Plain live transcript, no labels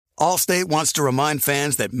Allstate wants to remind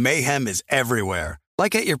fans that mayhem is everywhere,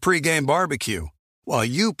 like at your pregame barbecue. While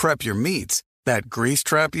you prep your meats, that grease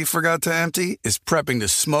trap you forgot to empty is prepping to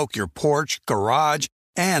smoke your porch, garage,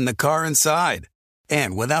 and the car inside.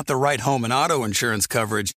 And without the right home and auto insurance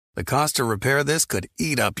coverage, the cost to repair this could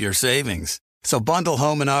eat up your savings. So bundle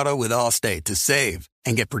home and auto with Allstate to save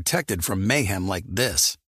and get protected from mayhem like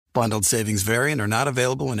this. Bundled savings vary and are not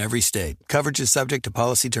available in every state. Coverage is subject to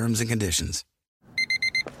policy terms and conditions.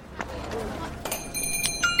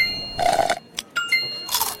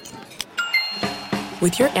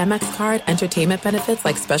 With your Amex card, entertainment benefits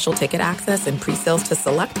like special ticket access and pre-sales to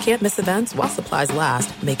select can't-miss events while supplies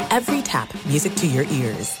last make every tap music to your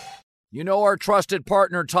ears. You know our trusted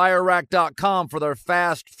partner TireRack.com for their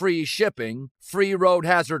fast, free shipping, free road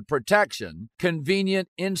hazard protection, convenient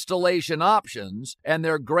installation options, and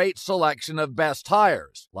their great selection of best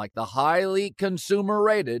tires, like the highly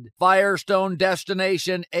consumer-rated Firestone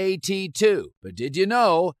Destination AT2. But did you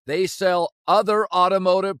know they sell other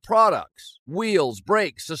automotive products? Wheels,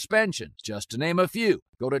 brakes, suspensions, just to name a few.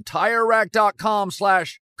 Go to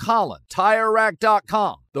TireRack.com/Colin.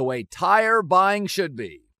 TireRack.com, the way tire buying should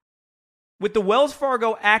be. With the Wells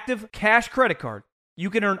Fargo Active Cash Credit Card, you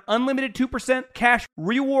can earn unlimited 2% cash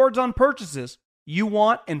rewards on purchases you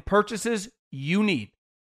want and purchases you need.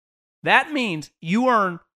 That means you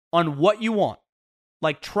earn on what you want,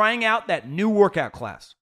 like trying out that new workout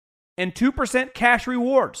class, and 2% cash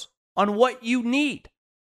rewards on what you need,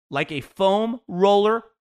 like a foam roller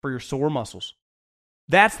for your sore muscles.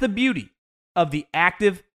 That's the beauty of the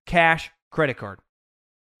Active Cash Credit Card.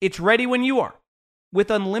 It's ready when you are, with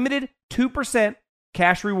unlimited 2%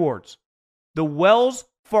 cash rewards. The Wells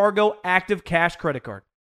Fargo Active Cash Credit Card.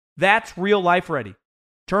 That's real life ready.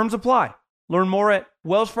 Terms apply. Learn more at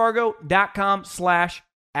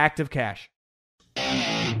wellsfargo.com/activecash.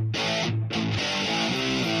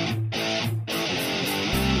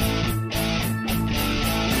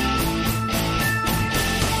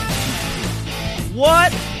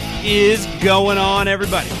 What is going on,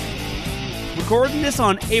 everybody? Recording this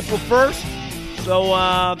on April 1st, so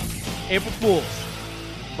April Fools.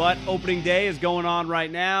 But opening day is going on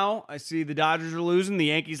right now. I see the Dodgers are losing, the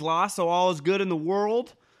Yankees lost, so all is good in the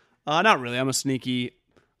world. Not really. I'm a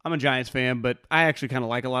Giants fan, but I actually kind of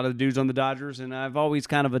like a lot of the dudes on the Dodgers, and I've always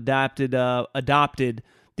kind of adopted the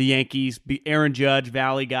Yankees. Be Aaron Judge,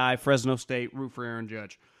 Valley guy, Fresno State, root for Aaron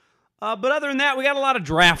Judge. But other than that, we got a lot of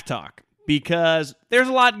draft talk because there's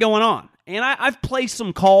a lot going on. And I've placed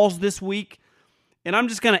some calls this week, and I'm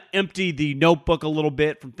just going to empty the notebook a little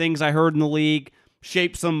bit from things I heard in the league,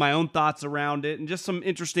 shape some of my own thoughts around it, and just some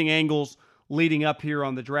interesting angles leading up here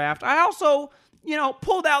on the draft. I also,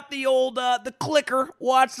 pulled out the old the clicker,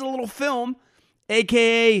 watched a little film,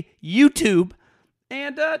 a.k.a. YouTube,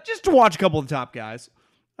 and just to watch a couple of the top guys.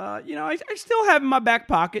 I still have in my back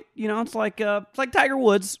pocket. It's like Tiger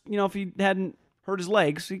Woods. If he hadn't hurt his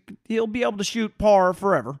legs, he'll be able to shoot par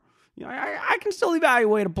forever. I can still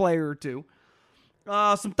evaluate a player or two.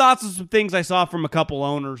 Some thoughts on some things I saw from a couple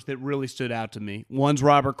owners that really stood out to me. One's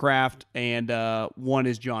Robert Kraft, and one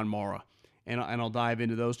is John Mara. And I'll dive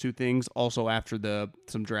into those two things also after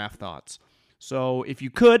some draft thoughts. So if you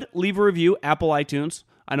could, leave a review, Apple iTunes.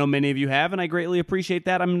 I know many of you have, and I greatly appreciate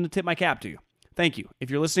that. I'm going to tip my cap to you. Thank you. If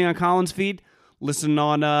you're listening on Colin's feed,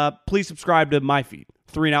 please subscribe to my feed.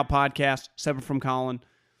 3 and Out Podcast, separate from Colin.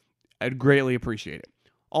 I'd greatly appreciate it.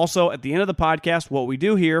 Also, at the end of the podcast, what we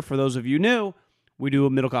do here, for those of you new, we do a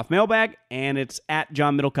Middlecoff mailbag, and it's at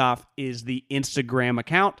John Middlecoff is the Instagram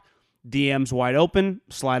account. DMs wide open.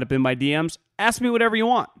 Slide up in my DMs. Ask me whatever you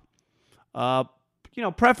want.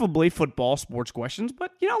 Preferably football, sports questions,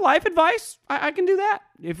 but, life advice, I can do that.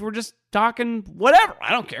 If we're just talking whatever,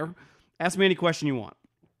 I don't care. Ask me any question you want.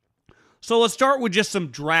 So let's start with just some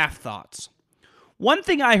draft thoughts. One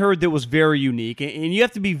thing I heard that was very unique, and you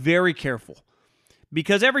have to be very careful,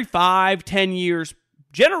 because every 5-10 years,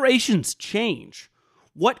 generations change.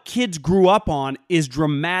 What kids grew up on is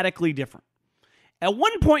dramatically different. At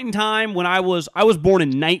one point in time, when I was born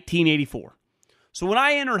in 1984. So when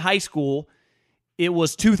I entered high school, it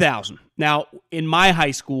was 2000. Now, in my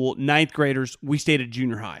high school, 9th graders, we stayed at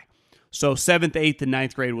junior high. So 7th, 8th, and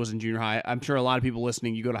 9th grade was in junior high. I'm sure a lot of people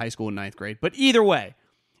listening, you go to high school in 9th grade. But either way,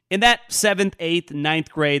 in that 7th, 8th, 9th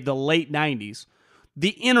grade, the late 90s, the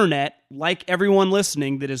internet, like everyone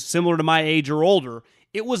listening that is similar to my age or older,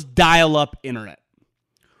 it was dial-up internet.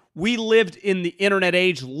 We lived in the internet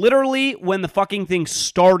age literally when the fucking thing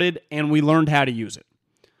started and we learned how to use it.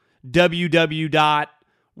 www.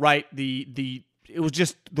 Right, it was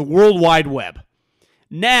just the World Wide Web.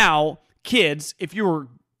 Now, kids, if you were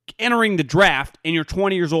entering the draft and you're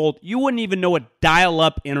 20 years old, you wouldn't even know what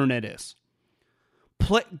dial-up internet is.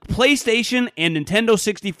 PlayStation and Nintendo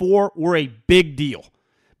 64 were a big deal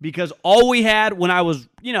because all we had when I was,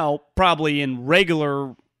 probably in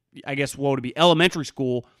regular, I guess what would it be, elementary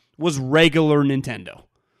school, was regular Nintendo.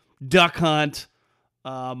 Duck Hunt,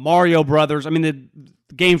 Mario Brothers. I mean,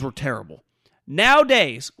 the games were terrible.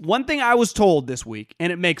 Nowadays, one thing I was told this week,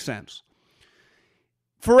 and it makes sense.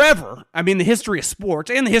 Forever, I mean, the history of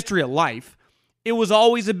sports and the history of life, it was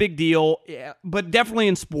always a big deal, but definitely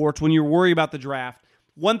in sports, when you're worried about the draft,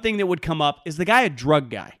 one thing that would come up is the guy a drug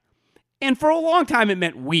guy. And for a long time, it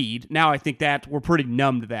meant weed. Now I think that we're pretty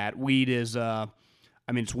numb to that. Weed is,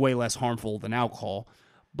 it's way less harmful than alcohol.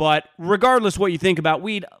 But regardless what you think about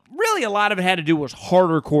weed, really a lot of it had to do with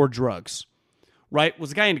harder core drugs, right? Was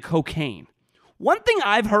the guy into cocaine? One thing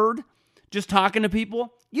I've heard, just talking to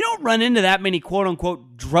people, you don't run into that many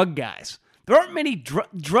quote-unquote drug guys. There aren't many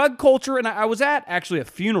drug culture, and I was at actually a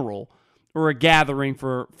funeral or a gathering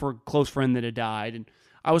for a close friend that had died, and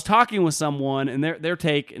I was talking with someone, and their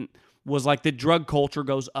take was like the drug culture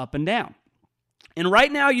goes up and down. And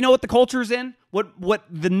right now, you know what the culture's in? What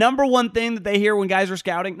the number one thing that they hear when guys are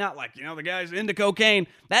scouting? Not like, the guy's into cocaine.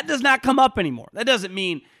 That does not come up anymore. That doesn't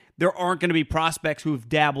mean there aren't going to be prospects who have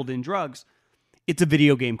dabbled in drugs. It's a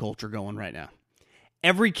video game culture going right now.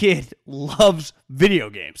 Every kid loves video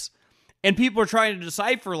games. And people are trying to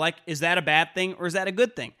decipher, is that a bad thing or is that a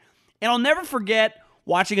good thing? And I'll never forget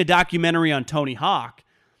watching a documentary on Tony Hawk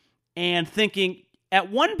and thinking, at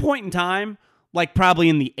one point in time, probably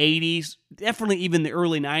in the 80s, definitely even the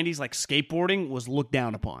early 90s, skateboarding was looked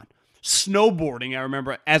down upon. Snowboarding, I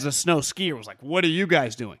remember, as a snow skier, was what are you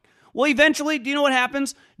guys doing? Well, eventually, do you know what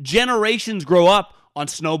happens? Generations grow up on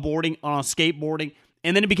snowboarding, on skateboarding,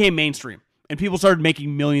 and then it became mainstream, and people started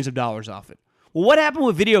making millions of dollars off it. Well, what happened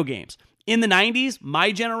with video games? In the 90s,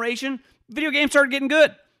 my generation, video games started getting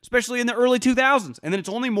good, especially in the early 2000s, and then it's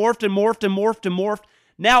only morphed and morphed and morphed and morphed.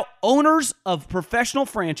 Now, owners of professional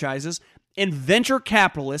franchises and venture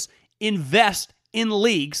capitalists invest in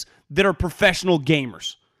leagues that are professional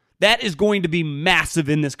gamers. That is going to be massive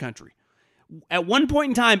in this country. At one point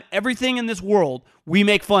in time, everything in this world we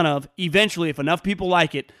make fun of, eventually, if enough people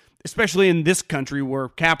like it, especially in this country where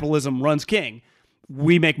capitalism runs king,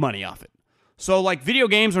 we make money off it. So, video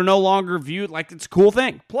games are no longer viewed like it's a cool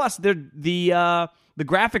thing. Plus, the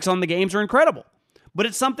graphics on the games are incredible. But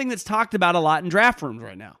it's something that's talked about a lot in draft rooms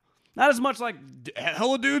right now. Not as much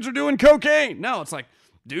hella dudes are doing cocaine. No, it's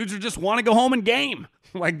dudes are just want to go home and game.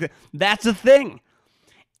 That's a thing.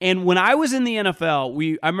 And when I was in the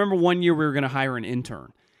NFL, I remember one year we were going to hire an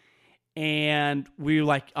intern. And we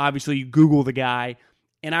obviously you Google the guy.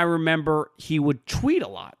 And I remember he would tweet a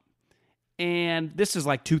lot. And this is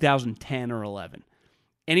 2010 or 11.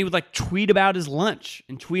 And he would tweet about his lunch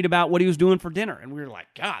and tweet about what he was doing for dinner. And we were like,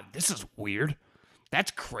 God, this is weird. That's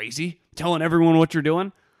crazy. Telling everyone what you're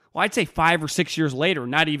doing. Well, I'd say 5 or 6 years later,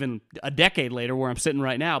 not even a decade later where I'm sitting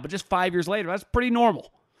right now, but just 5 years later, that's pretty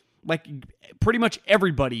normal. Pretty much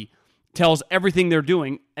everybody tells everything they're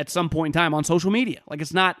doing at some point in time on social media.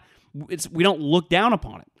 We don't look down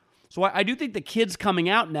upon it. So I do think the kids coming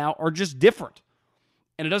out now are just different.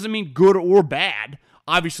 And it doesn't mean good or bad.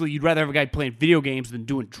 Obviously, you'd rather have a guy playing video games than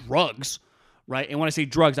doing drugs, right? And when I say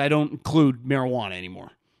drugs, I don't include marijuana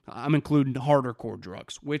anymore. I'm including harder core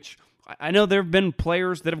drugs, which I know there have been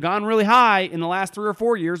players that have gone really high in the last 3 or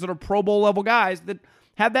 4 years that are Pro Bowl level guys that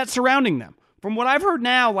have that surrounding them. From what I've heard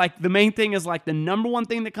now, the main thing is the number one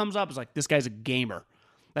thing that comes up is this guy's a gamer.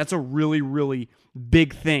 That's a really, really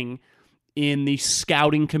big thing in the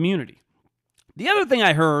scouting community. The other thing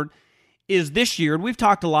I heard is this year, and we've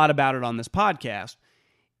talked a lot about it on this podcast,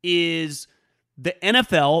 is the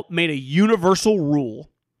NFL made a universal rule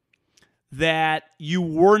that you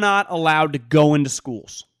were not allowed to go into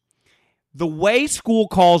schools. The way school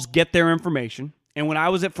calls get their information, and when I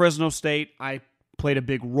was at Fresno State, I played a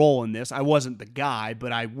big role in this. I wasn't the guy,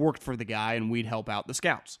 but I worked for the guy, and we'd help out the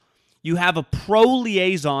scouts. You have a pro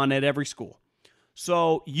liaison at every school.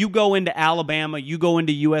 So you go into Alabama, you go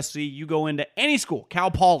into USC, you go into any school, Cal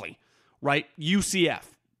Poly, right? UCF,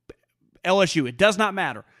 LSU, it does not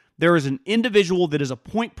matter. There is an individual that is a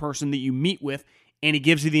point person that you meet with, and he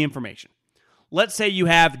gives you the information. Let's say you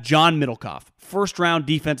have John Middlecoff, first-round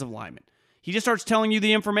defensive lineman. He just starts telling you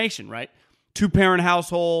the information, right? 2-parent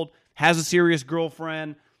household, has a serious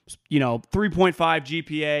girlfriend, 3.5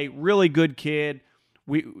 GPA, really good kid.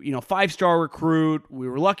 We, 5-star recruit. We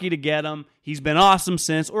were lucky to get him. He's been awesome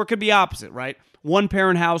since. Or it could be opposite, right?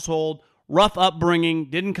 1-parent household, rough upbringing,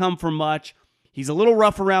 didn't come from much. He's a little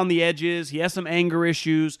rough around the edges. He has some anger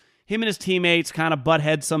issues. Him and his teammates kind of butt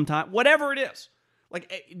heads sometimes. Whatever it is.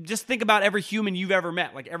 Like, just think about every human you've ever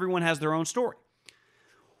met. Like, everyone has their own story.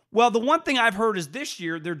 Well, the one thing I've heard is this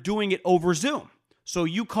year they're doing it over Zoom. So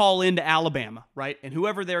you call into Alabama, right? And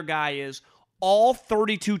whoever their guy is, all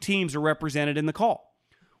 32 teams are represented in the call.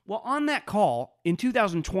 Well, on that call in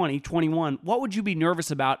 2020, 21, what would you be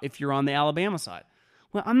nervous about if you're on the Alabama side?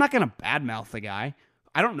 Well, I'm not going to badmouth the guy.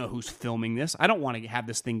 I don't know who's filming this. I don't want to have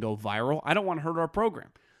this thing go viral. I don't want to hurt our program.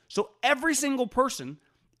 So every single person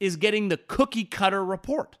is getting the cookie cutter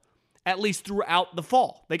report, at least throughout the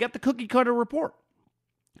fall. They got the cookie cutter report.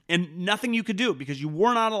 And nothing you could do because you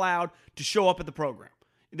were not allowed to show up at the program.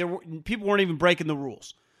 People weren't even breaking the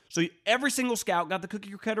rules. So every single scout got the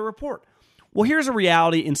cookie cutter report. Well, here's a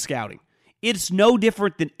reality in scouting. It's no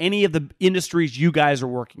different than any of the industries you guys are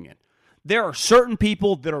working in. There are certain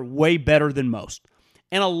people that are way better than most.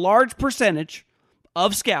 And a large percentage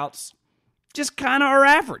of scouts just kind of are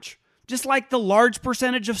average. Just like the large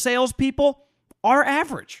percentage of salespeople are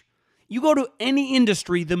average. You go to any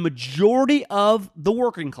industry, the majority of the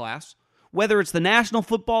working class, whether it's the National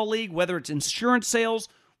Football League, whether it's insurance sales,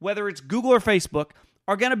 whether it's Google or Facebook,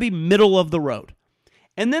 are going to be middle of the road.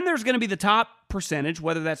 And then there's going to be the top percentage,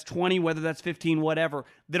 whether that's 20, whether that's 15, whatever,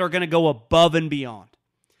 that are going to go above and beyond.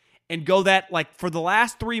 And go that, like, for the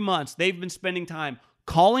last 3 months, they've been spending time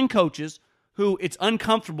calling coaches who it's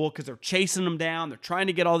uncomfortable because they're chasing them down. They're trying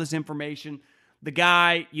to get all this information. The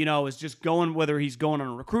guy, is just going, whether he's going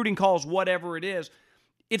on recruiting calls, whatever it is.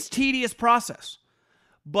 It's tedious process.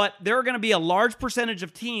 But there are going to be a large percentage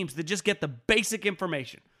of teams that just get the basic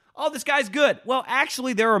information. Oh, this guy's good. Well,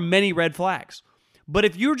 actually, there are many red flags. But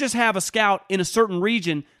if you just have a scout in a certain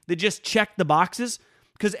region that just check the boxes,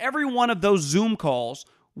 because every one of those Zoom calls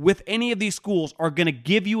with any of these schools are going to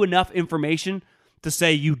give you enough information to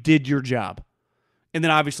say you did your job. And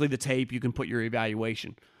then obviously the tape, you can put your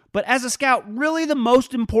evaluation. But as a scout, really the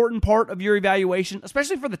most important part of your evaluation,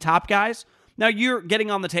 especially for the top guys, now you're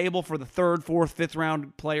getting on the table for the third, fourth, fifth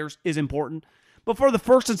round players is important. But for the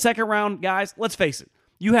first and second round guys, let's face it,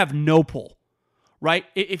 you have no pull, right?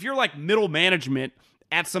 If you're like middle management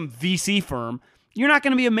at some VC firm, you're not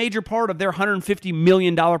going to be a major part of their $150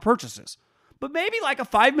 million purchases. But maybe like a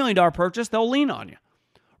 $5 million purchase, they'll lean on you,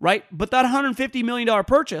 right? But that $150 million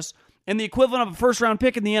purchase and the equivalent of a first-round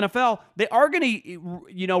pick in the NFL, they are going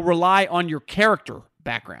to, rely on your character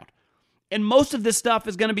background. And most of this stuff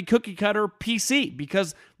is going to be cookie-cutter PC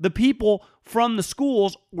because the people from the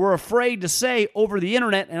schools were afraid to say over the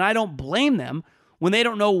internet, and I don't blame them, when they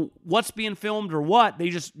don't know what's being filmed or what, they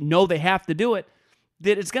just know they have to do it,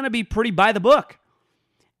 that it's going to be pretty by the book.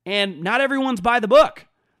 And not everyone's by the book.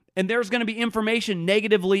 And there's going to be information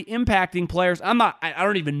negatively impacting players. I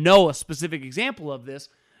don't even know a specific example of this,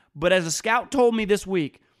 but as a scout told me this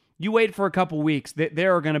week, you wait for a couple weeks,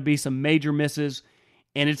 there are going to be some major misses,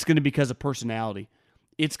 and it's going to be because of personality.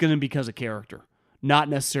 It's going to be because of character, not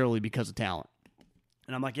necessarily because of talent.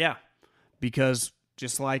 And I'm like, yeah, because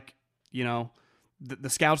just like, the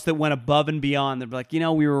scouts that went above and beyond, they're like,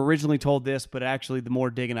 we were originally told this, but actually the more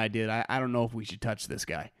digging I did, I don't know if we should touch this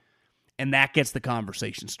guy. And that gets the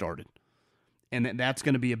conversation started. And that's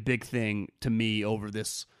going to be a big thing to me over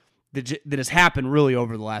this that has happened really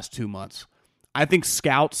over the last 2 months. I think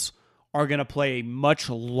scouts are going to play a much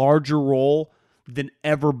larger role than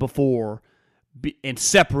ever before in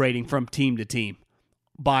separating from team to team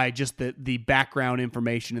by just the background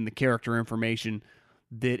information and the character information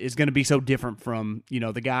that is going to be so different from,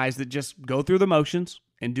 the guys that just go through the motions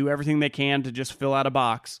and do everything they can to just fill out a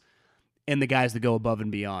box and the guys that go above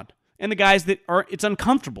and beyond. And the guys that it's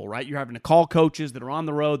uncomfortable, right? You're having to call coaches that are on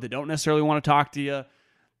the road that don't necessarily want to talk to you,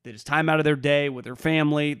 that it's time out of their day with their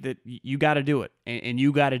family, that you got to do it, and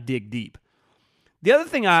you got to dig deep. The other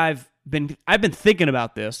thing I've been thinking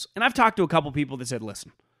about this, and I've talked to a couple people that said,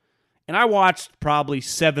 listen, and I watched probably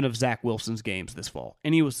 7 of Zach Wilson's games this fall,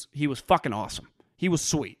 and he was fucking awesome. He was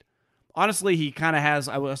sweet. Honestly, he kind of has,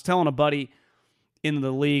 I was telling a buddy in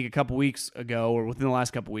the league a couple weeks ago, or within the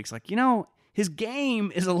last couple weeks, like, his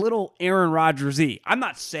game is a little Aaron Rodgers-y. I'm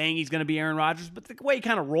not saying he's going to be Aaron Rodgers, but the way he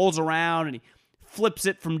kind of rolls around and he flips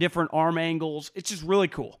it from different arm angles, it's just really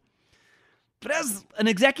cool. But as an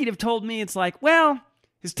executive told me, it's like, well,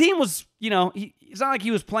 his team was, it's not like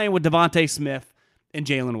he was playing with Devontae Smith and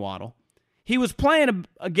Jalen Waddle. He was playing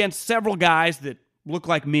against several guys that look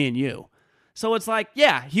like me and you. So it's like,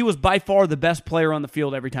 yeah, he was by far the best player on the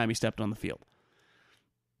field every time he stepped on the field.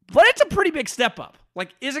 But it's a pretty big step up.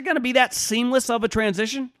 Like, is it going to be that seamless of a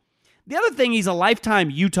transition? The other thing, he's a lifetime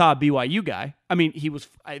Utah BYU guy. I mean,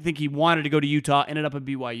 I think he wanted to go to Utah, ended up at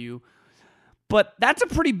BYU. But that's a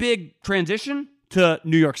pretty big transition to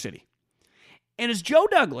New York City. And is Joe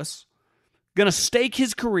Douglas going to stake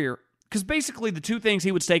his career Because basically the two things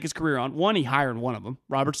he would stake his career on, one, he hired one of them,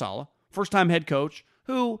 Robert Saleh, first-time head coach,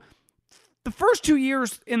 who the first 2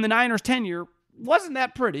 years in the Niners' tenure wasn't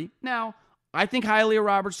that pretty. Now, I think highly of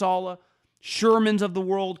Robert Saleh, Sherman's of the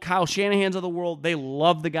world, Kyle Shanahan's of the world. They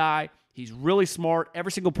love the guy. He's really smart.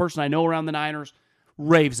 Every single person I know around the Niners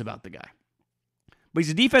raves about the guy. But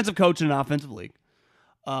he's a defensive coach in an offensive league.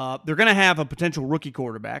 They're going to have a potential rookie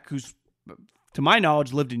quarterback who's, to my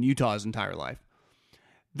knowledge, lived in Utah his entire life.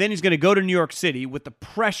 Then he's going to go to New York City with the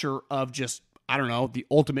pressure of just, I don't know, the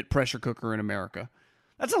ultimate pressure cooker in America.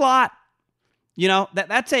 That's a lot. You know,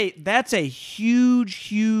 that's a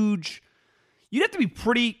huge, you'd have to be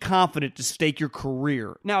pretty confident to stake your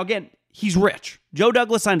career. Now, again, he's rich. Joe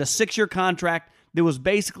Douglas signed a 6-year contract that was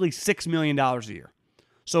basically $6 million a year.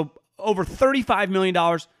 So over $35 million,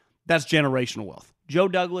 that's generational wealth. Joe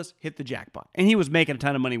Douglas hit the jackpot, and he was making a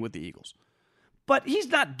ton of money with the Eagles. But he's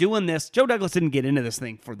not doing this. Joe Douglas didn't get into this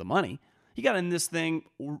thing for the money. He got in this thing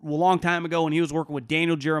a long time ago when he was working with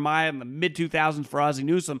Daniel Jeremiah in the mid-2000s for Ozzie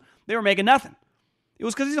Newsome. They were making nothing. It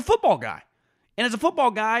was because he's a football guy. And as a football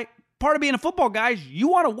guy, part of being a football guy is you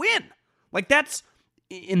want to win. Like that's,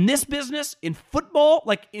 in this business, in football,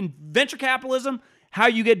 like in venture capitalism, how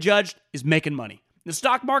you get judged is making money. In the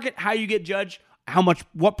stock market, how you get judged,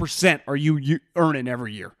 what percent are you earning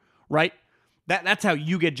every year, right? That's how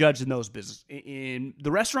you get judged in those businesses. In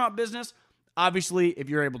the restaurant business, obviously, if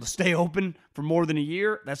you're able to stay open for more than a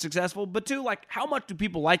year, that's successful. But two, like how much do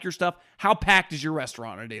people like your stuff? How packed is your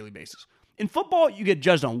restaurant on a daily basis? In football, you get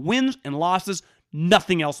judged on wins and losses.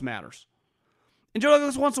 Nothing else matters. And Joe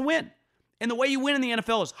Douglas wants to win. And the way you win in the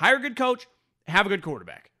NFL is hire a good coach, have a good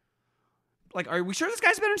quarterback. Like, are we sure this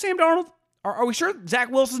guy's better than Sam Darnold? Are we sure Zach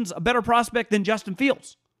Wilson's a better prospect than Justin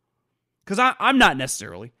Fields? Because I'm not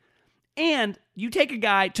necessarily. And you take a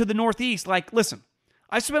guy to the Northeast, like, listen,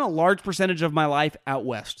 I spent a large percentage of my life out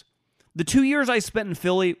west. The 2 years I spent in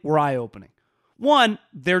Philly were eye-opening. One,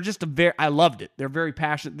 they're just I loved it. They're very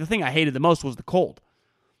passionate. The thing I hated the most was the cold.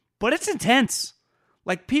 But it's intense.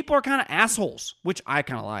 Like, people are kind of assholes, which I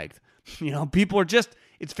kind of liked. You know, people are just,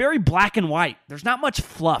 it's very black and white. There's not much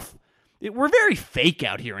fluff. We're very fake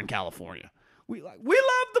out here in California. We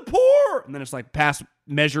love the poor. And then it's like pass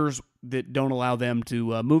measures that don't allow them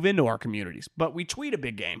to move into our communities. But we tweet a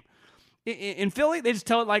big game. In Philly, they just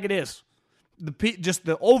tell it like it is. Just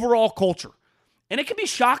the overall culture. And it can be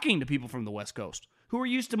shocking to people from the West Coast who are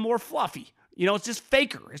used to more fluffy. You know, it's just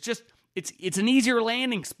faker. It's just, it's an easier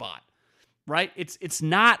landing spot, right? It's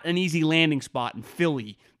not an easy landing spot in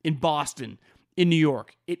Philly, in Boston, in New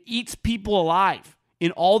York. It eats people alive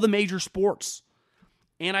in all the major sports.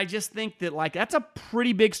 And I just think that, like, that's a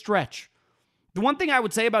pretty big stretch. The one thing I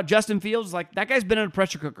would say about Justin Fields is, like, that guy's been in a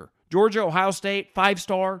pressure cooker. Georgia, Ohio State,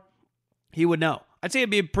 5-star. He would know. I'd say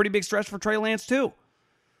it'd be a pretty big stretch for Trey Lance, too.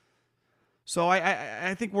 So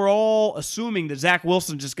I think we're all assuming that Zach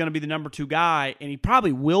Wilson's just going to be the number 2 guy, and he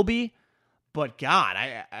probably will be. But, God,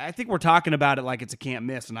 I think we're talking about it like it's a can't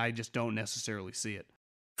miss, and I just don't necessarily see it.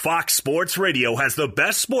 Fox Sports Radio has the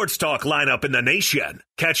best sports talk lineup in the nation.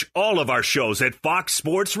 Catch all of our shows at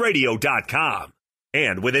foxsportsradio.com.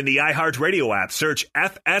 And within the iHeartRadio app, search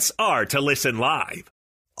FSR to listen live.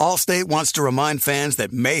 Allstate wants to remind fans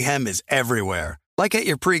that mayhem is everywhere, like at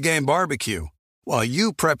your pregame barbecue. While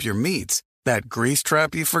you prep your meats, that grease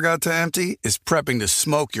trap you forgot to empty is prepping to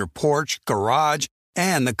smoke your porch, garage,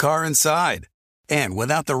 and the car inside. And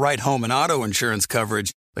without the right home and auto insurance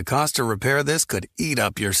coverage, the cost to repair this could eat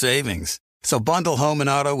up your savings. So bundle home and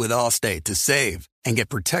auto with Allstate to save and get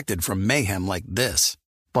protected from mayhem like this.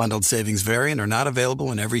 Bundled savings vary and are not available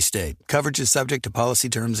in every state. Coverage is subject to policy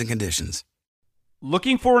terms and conditions.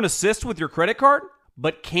 Looking for an assist with your credit card,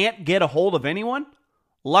 but can't get a hold of anyone?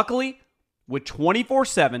 Luckily, with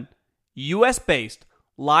 24/7, U.S.-based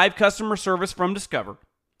live customer service from Discover,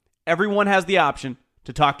 everyone has the option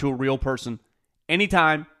to talk to a real person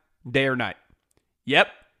anytime, day or night. Yep,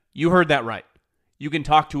 you heard that right. You can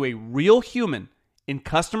talk to a real human in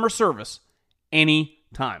customer service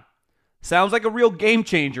anytime. Sounds like a real game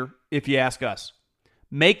changer if you ask us.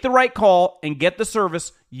 Make the right call and get the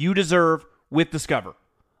service you deserve with Discover.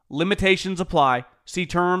 Limitations apply. See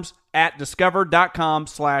terms at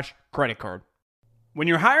discover.com/creditcard. When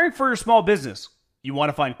you're hiring for your small business, you want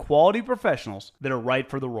to find quality professionals that are right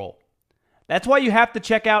for the role. That's why you have to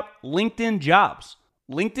check out LinkedIn Jobs.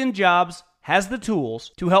 LinkedIn Jobs has the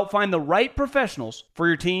tools to help find the right professionals for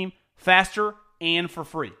your team faster and for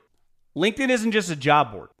free. LinkedIn isn't just a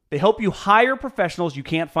job board. They help you hire professionals you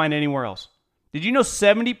can't find anywhere else. Did you know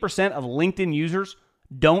 70% of LinkedIn users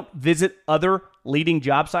don't visit other leading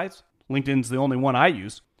job sites? LinkedIn's the only one I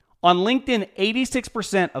use. On LinkedIn,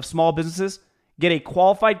 86% of small businesses Get a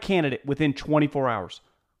qualified candidate within 24 hours.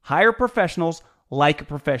 Hire professionals like a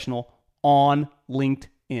professional on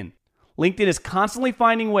LinkedIn. LinkedIn is constantly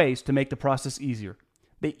finding ways to make the process easier.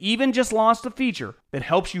 They even just launched a feature that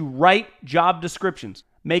helps you write job descriptions,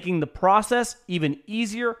 making the process even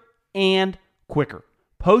easier and quicker.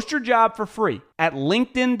 Post your job for free at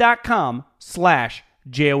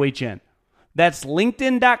linkedin.com/JOHN. That's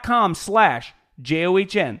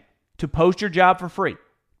linkedin.com/JOHN to post your job for free.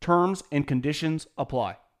 Terms and conditions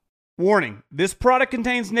apply. Warning, this product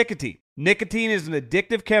contains nicotine. Nicotine is an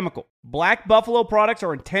addictive chemical. Black Buffalo products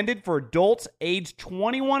are intended for adults aged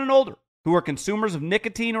 21 and older who are consumers of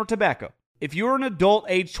nicotine or tobacco. If you're an adult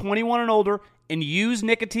aged 21 and older and use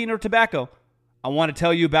nicotine or tobacco, I want to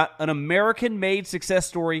tell you about an American-made success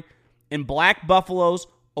story in Black Buffalo's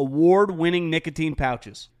award-winning nicotine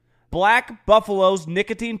pouches. Black Buffalo's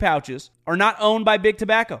nicotine pouches are not owned by Big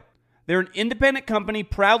Tobacco. They're an independent company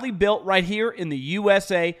proudly built right here in the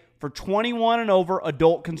USA for 21 and over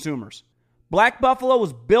adult consumers. Black Buffalo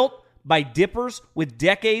was built by dippers with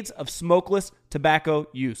decades of smokeless tobacco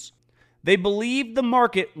use. They believed the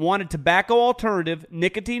market wanted tobacco alternative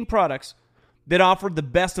nicotine products that offered the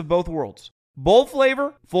best of both worlds. Bold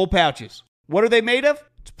flavor, full pouches. What are they made of?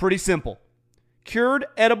 It's pretty simple. Cured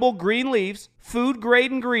edible green leaves,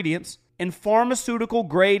 food-grade ingredients, and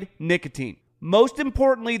pharmaceutical-grade nicotine. Most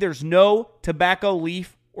importantly, there's no tobacco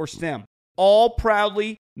leaf or stem. All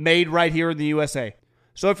proudly made right here in the USA.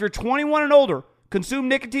 So if you're 21 and older, consume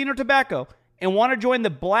nicotine or tobacco, and want to join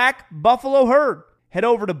the Black Buffalo herd, head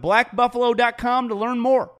over to blackbuffalo.com to learn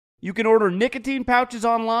more. You can order nicotine pouches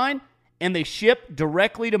online, and they ship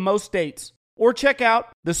directly to most states. Or check out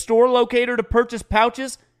the store locator to purchase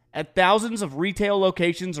pouches at thousands of retail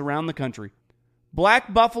locations around the country.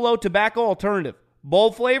 Black Buffalo Tobacco Alternative.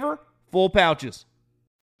 Bold flavor, full pouches.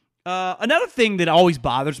 Another thing that always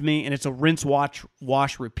bothers me, and it's a rinse,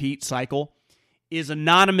 wash, repeat cycle, is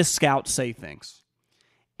anonymous scouts say things.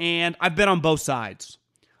 And I've been on both sides.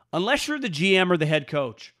 Unless you're the GM or the head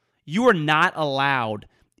coach, you are not allowed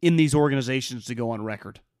in these organizations to go on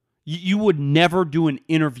record. You would never do an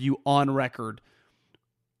interview on record.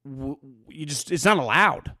 It's not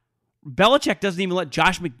allowed. Belichick doesn't even let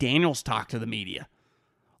Josh McDaniels talk to the media,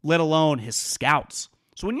 let alone his scouts.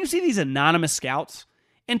 So when you see these anonymous scouts,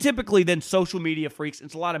 and typically then social media freaks,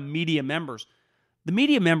 it's a lot of media members, the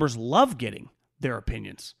media members love getting their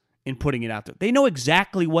opinions and putting it out there. They know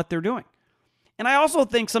exactly what they're doing. And I also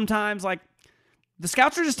think sometimes, like, the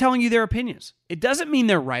scouts are just telling you their opinions. It doesn't mean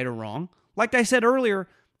they're right or wrong. Like I said earlier,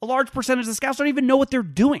 a large percentage of the scouts don't even know what they're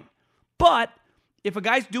doing. But if a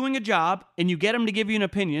guy's doing a job and you get him to give you an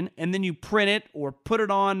opinion and then you print it or put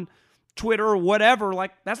it on Twitter or whatever,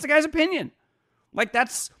 like, that's the guy's opinion. Like,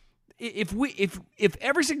 that's if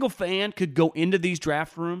every single fan could go into these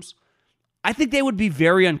draft rooms, I think they would be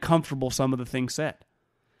very uncomfortable, some of the things said.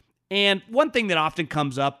 And one thing that often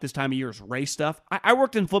comes up this time of year is race stuff. I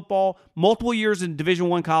worked in football, multiple years in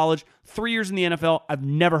Division I college, 3 years in the NFL. I've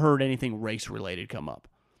never heard anything race-related come up.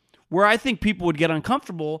 Where I think people would get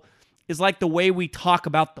uncomfortable is like the way we talk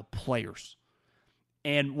about the players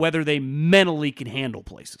and whether they mentally can handle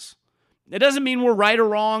places. It doesn't mean we're right or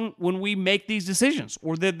wrong when we make these decisions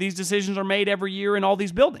or that these decisions are made every year in all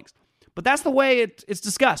these buildings. But that's the way it's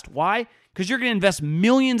discussed. Why? Because you're going to invest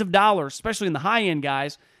millions of dollars, especially in the high-end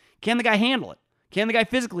guys. Can the guy handle it? Can the guy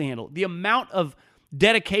physically handle it? The amount of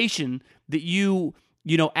dedication that you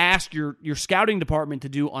ask your scouting department to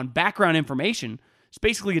do on background information is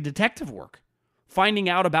basically a detective work, finding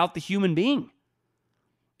out about the human being.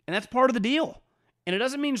 And that's part of the deal. And it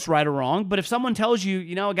doesn't mean it's right or wrong, but if someone tells you,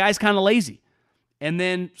 a guy's kind of lazy, and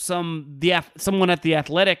then someone at The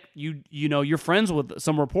Athletic, you're friends with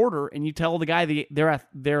some reporter, and you tell the guy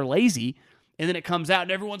they're lazy, and then it comes out,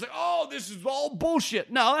 and everyone's like, oh, this is all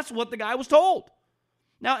bullshit. No, that's what the guy was told.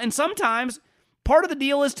 Now, and sometimes, part of the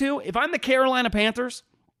deal is, too, if I'm the Carolina Panthers,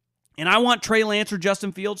 and I want Trey Lance or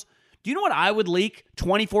Justin Fields, do you know what I would leak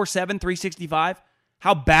 24/7, 365?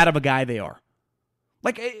 How bad of a guy they are.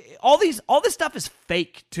 Like, all this stuff is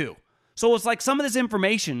fake, too. So it's like some of this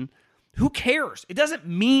information, who cares? It doesn't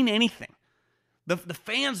mean anything. The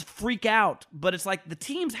fans freak out, but it's like the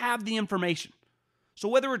teams have the information. So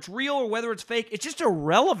whether it's real or whether it's fake, it's just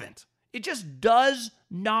irrelevant. It just does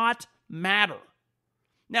not matter.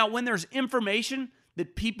 Now, when there's information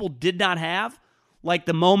that people did not have, like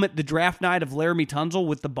the draft night of Laramie Tunsil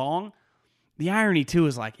with the bong, the irony, too,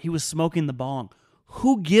 is like he was smoking the bong.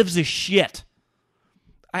 Who gives a shit?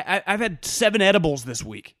 I've had 7 edibles this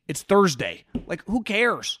week. It's Thursday. Like, who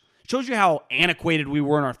cares? Shows you how antiquated we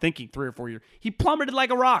were in our thinking 3 or 4 years. He plummeted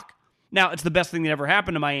like a rock. Now, it's the best thing that ever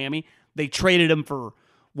happened to Miami. They traded him for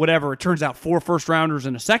whatever. It turns out 4 first-rounders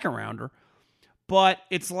and a second-rounder. But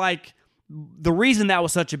it's like the reason that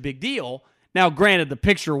was such a big deal. Now, granted, the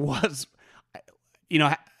picture was,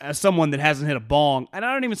 as someone that hasn't hit a bong, and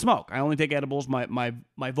I don't even smoke. I only take edibles. My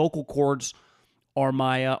vocal cords are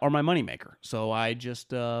my moneymaker. So I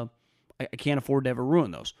just I can't afford to ever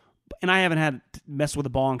ruin those. And I haven't had to mess with a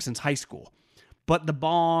bong since high school. But the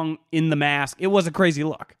bong in the mask, it was a crazy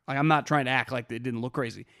look. Like, I'm not trying to act like it didn't look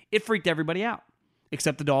crazy. It freaked everybody out,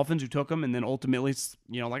 except the Dolphins who took him, and then ultimately,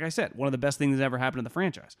 like I said, one of the best things that's ever happened to the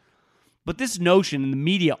franchise. But this notion, and the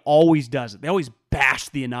media always does it, they always bash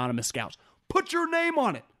the anonymous scouts. Put your name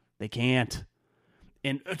on it. They can't.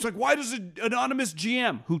 And it's like, why does an anonymous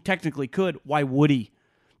GM, who technically could, why would he?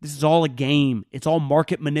 This is all a game. It's all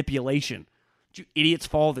market manipulation. Did you idiots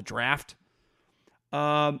follow the draft?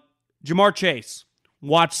 Ja'Marr Chase,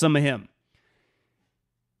 watch some of him.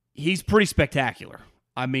 He's pretty spectacular.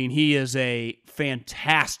 I mean, he is a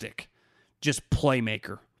fantastic just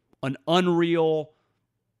playmaker. An unreal,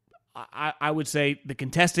 I would say, the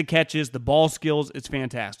contested catches, the ball skills, it's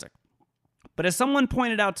fantastic. But as someone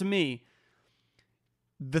pointed out to me,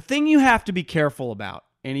 the thing you have to be careful about,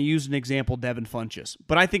 and he used an example, Devin Funchess,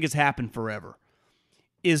 but I think it's happened forever,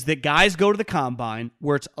 is that guys go to the combine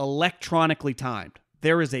where it's electronically timed.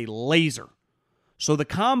 There is a laser. So the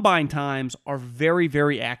combine times are very,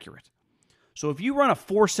 very accurate. So if you run a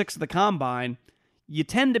 4.6 at the combine, you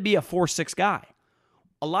tend to be a 4.6 guy.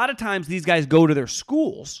 A lot of times these guys go to their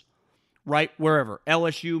schools, right, wherever,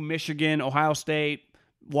 LSU, Michigan, Ohio State,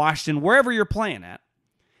 Washington, wherever you're playing at,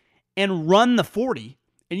 and run the 40,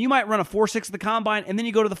 and you might run a 4.6 at the combine, and then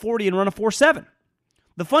you go to the 40 and run a 4.7.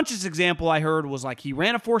 The Funchess example I heard was like he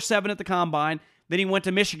ran a 4.7 at the combine, then he went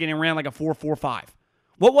to Michigan and ran like a 4.45.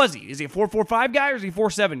 What was he? Is he a 4.45 guy or is he a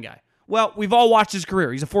 4.7 guy? Well, we've all watched his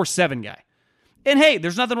career. He's a 4.7 guy. And hey,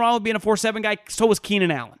 there's nothing wrong with being a 4.7 guy. So was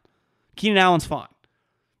Keenan Allen. Keenan Allen's fine.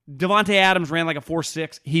 Devontae Adams ran like a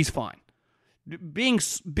 4.6. He's fine. Not being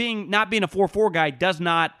a 4.4 guy does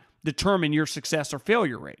not determine your success or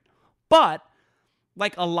failure rate. But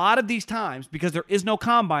like a lot of these times, because there is no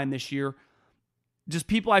combine this year, just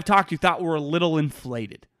people I've talked to thought were a little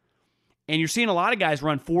inflated. And you're seeing a lot of guys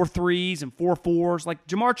run 4.3s and 4.4s. Like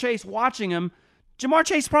Ja'Marr Chase, watching him, Ja'Marr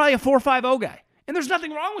Chase is probably a 4.50 guy. And there's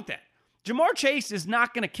nothing wrong with that. Ja'Marr Chase is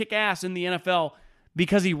not going to kick ass in the NFL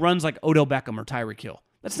because he runs like Odell Beckham or Tyreek Hill.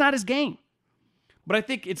 That's not his game. But I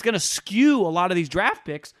think it's going to skew a lot of these draft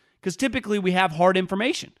picks because typically we have hard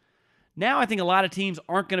information. Now I think a lot of teams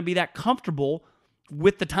aren't going to be that comfortable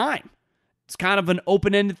with the time. It's kind of an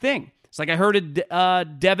open-ended thing. It's like I heard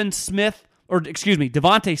Devontae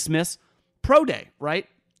Smith's pro day, right?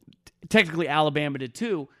 Technically Alabama did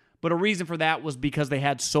too, but a reason for that was because they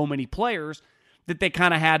had so many players that they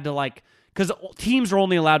kind of had to because teams are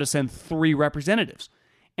only allowed to send 3 representatives.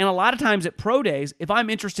 And a lot of times at pro days, if I'm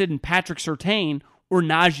interested in Patrick Surtain or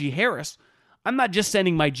Najee Harris, I'm not just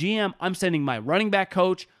sending my GM, I'm sending my running back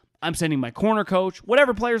coach, I'm sending my corner coach,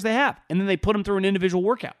 whatever players they have, and then they put them through an individual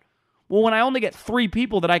workout. Well, when I only get 3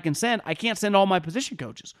 people that I can send, I can't send all my position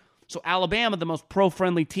coaches. So Alabama, the most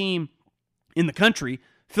pro-friendly team in the country,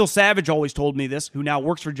 Phil Savage always told me this, who now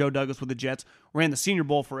works for Joe Douglas with the Jets, ran the Senior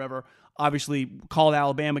Bowl forever, obviously called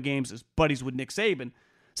Alabama games as buddies with Nick Saban,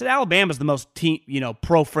 said Alabama's the most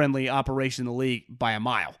pro-friendly operation in the league by a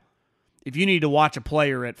mile. If you need to watch a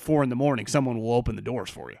player at 4 a.m, someone will open the doors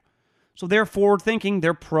for you. So they're forward-thinking,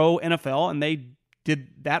 they're pro-NFL, and they did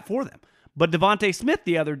that for them. But Devontae Smith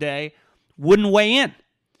the other day wouldn't weigh in.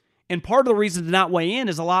 And part of the reason to not weigh in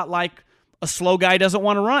is a lot like a slow guy doesn't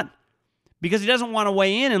want to run. Because he doesn't want to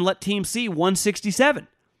weigh in and let Team see 167.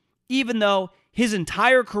 Even though his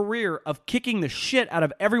entire career of kicking the shit out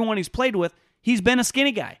of everyone he's played with, he's been a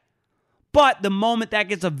skinny guy. But the moment that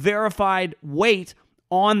gets a verified weight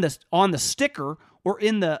on the sticker or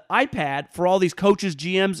in the iPad for all these coaches,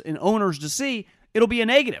 GMs, and owners to see, it'll be a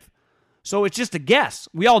negative. So it's just a guess.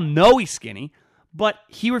 We all know he's skinny, but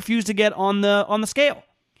he refused to get on the scale.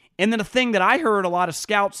 And then a thing that I heard a lot of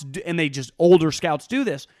scouts do, and older scouts do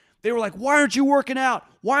this, they were like, why aren't you working out?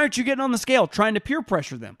 Why aren't you getting on the scale? Trying to peer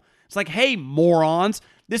pressure them. It's like, hey, morons,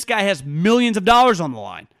 this guy has millions of dollars on the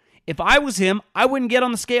line. If I was him, I wouldn't get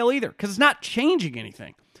on the scale either because it's not changing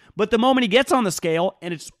anything. But the moment he gets on the scale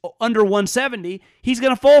and it's under 170, he's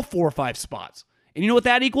going to fall 4 or 5 spots. And you know what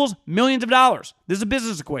that equals? Millions of dollars. This is a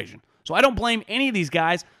business equation. So I don't blame any of these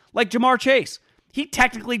guys like Ja'Marr Chase. He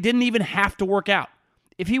technically didn't even have to work out.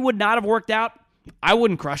 If he would not have worked out, I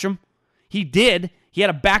wouldn't crush him. He did. He had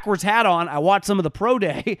a backwards hat on. I watched some of the pro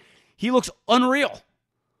day. He looks unreal.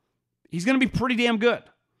 He's going to be pretty damn good.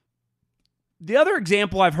 The other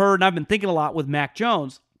example I've heard, and I've been thinking a lot with Mac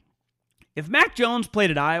Jones, If Mac Jones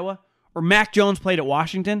played at Iowa or Mac Jones played at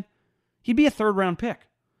Washington, he'd be a third-round pick.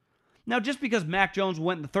 Now, just because Mac Jones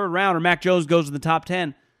went in the third round or Mac Jones goes in the top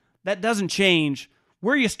 10, that doesn't change.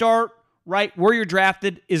 Where you start, right, where you're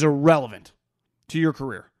drafted is irrelevant to your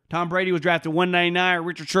career. Tom Brady was drafted 199.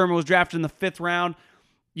 Richard Sherman was drafted in the 5th round.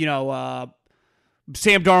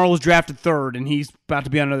 Sam Darnold was drafted 3rd, and he's about to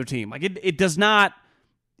be on another team. Like, it does not,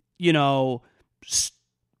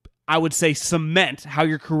 I would say cement how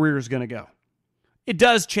your career is going to go. It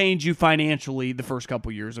does change you financially the first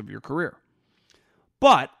couple years of your career.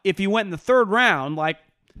 But if he went in the 3rd round, like,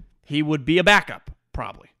 he would be a backup,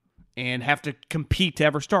 probably, and have to compete to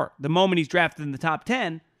ever start. The moment he's drafted in the top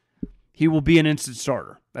 10, he will be an instant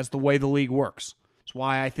starter. That's the way the league works. That's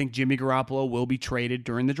why I think Jimmy Garoppolo will be traded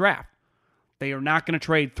during the draft. They are not going to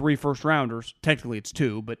trade 3 first-rounders. Technically, it's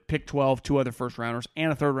 2, but pick 12, 2 other first-rounders,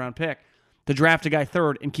 and a third-round pick to draft a guy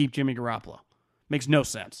 3rd and keep Jimmy Garoppolo. Makes no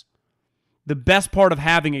sense. The best part of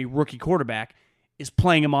having a rookie quarterback is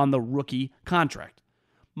playing him on the rookie contract.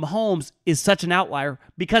 Mahomes is such an outlier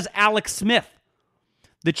because Alex Smith.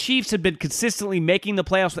 The Chiefs had been consistently making the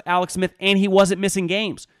playoffs with Alex Smith, and he wasn't missing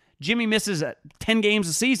games. Jimmy misses 10 games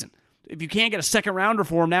a season. If you can't get a second rounder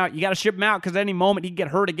for him now, you got to ship him out because at any moment he can get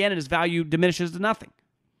hurt again and his value diminishes to nothing.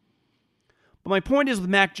 But my point is with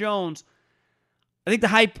Mac Jones, I think the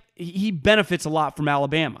hype, he benefits a lot from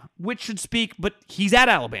Alabama, which should speak, but he's at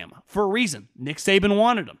Alabama for a reason. Nick Saban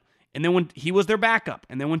wanted him. And then when he was their backup,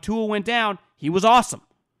 and then when Tua went down, he was awesome.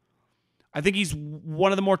 I think he's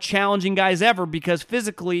one of the more challenging guys ever because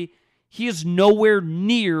physically, he is nowhere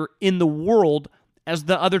near in the world as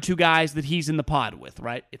the other 2 guys that he's in the pod with,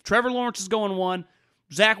 right? If Trevor Lawrence is going 1,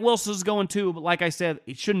 Zach Wilson is going 2, but like I said,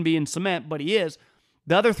 he shouldn't be in cement, but he is.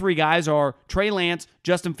 The other 3 guys are Trey Lance,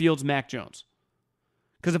 Justin Fields, Mac Jones.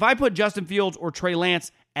 Because if I put Justin Fields or Trey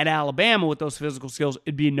Lance at Alabama with those physical skills,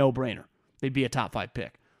 it'd be a no-brainer. They'd be a top 5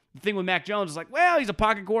 pick. The thing with Mac Jones is like, well, he's a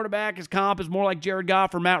pocket quarterback. His comp is more like Jared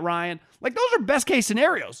Goff or Matt Ryan. Like, those are best-case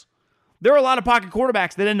scenarios. There are a lot of pocket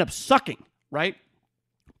quarterbacks that end up sucking, right?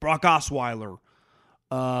 Brock Osweiler.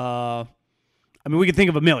 We can think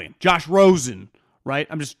of a million. Josh Rosen, right?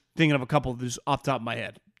 I'm just thinking of a couple of these off the top of my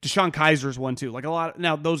head. Deshaun Kaiser's one, too. Like, a lot.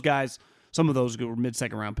 Now, those guys, some of those were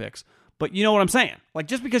mid-second round picks. But you know what I'm saying? Like,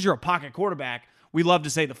 just because you're a pocket quarterback, we love to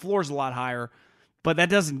say the floor's a lot higher, but that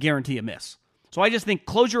doesn't guarantee a miss. So I just think,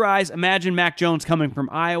 close your eyes, imagine Mac Jones coming from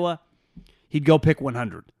Iowa. He'd go pick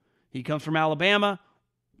 100. He comes from Alabama.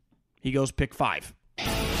 He goes pick 5.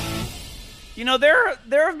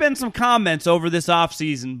 There have been some comments over this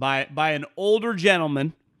offseason by an older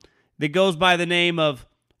gentleman that goes by the name of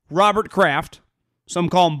Robert Kraft. Some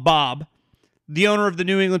call him Bob, the owner of the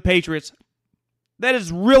New England Patriots. That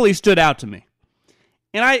has really stood out to me.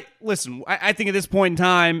 And I think at this point in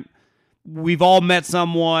time, we've all met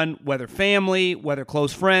someone, whether family, whether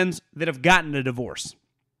close friends, that have gotten a divorce.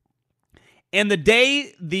 And the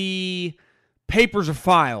day the papers are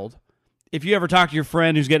filed, if you ever talk to your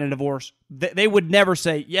friend who's getting a divorce, they would never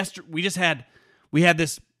say, we had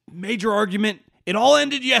this major argument. It all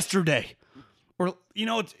ended yesterday. Or,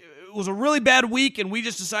 it was a really bad week and we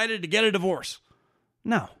just decided to get a divorce.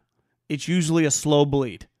 No. It's usually a slow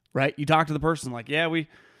bleed, right? You talk to the person like, yeah, we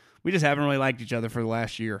just haven't really liked each other for the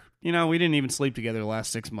last year. We didn't even sleep together the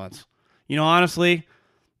last 6 months. Honestly,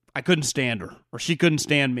 I couldn't stand her, or she couldn't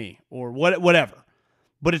stand me, or whatever.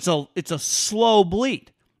 But it's a slow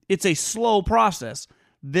bleed. It's a slow process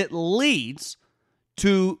that leads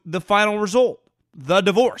to the final result, the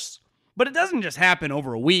divorce. But it doesn't just happen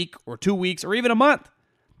over a week or 2 weeks or even a month.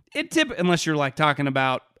 Unless you're like talking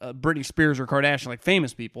about Britney Spears or Kardashian, like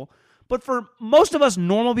famous people. But for most of us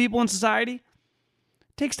normal people in society,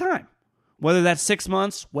 it takes time. Whether that's 6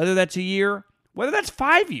 months, whether that's a year, whether that's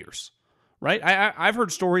 5 years, right? I've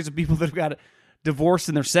heard stories of people that have got divorced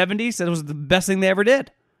in their 70s, and it was the best thing they ever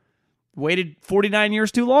did. Waited 49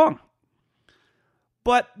 years too long.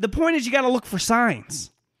 But the point is you got to look for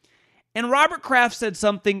signs. And Robert Kraft said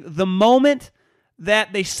something the moment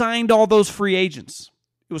that they signed all those free agents.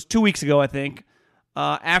 It was 2 weeks ago, I think,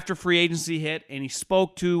 after free agency hit, and he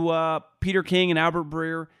spoke to Peter King and Albert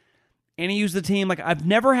Breer, and he used the team like, I've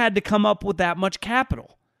never had to come up with that much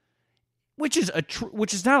capital, which is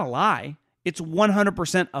not a lie. It's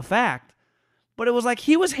 100% a fact. But it was like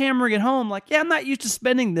he was hammering it home like, yeah, I'm not used to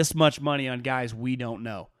spending this much money on guys we don't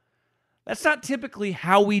know. That's not typically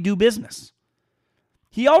how we do business.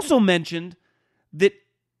 He also mentioned that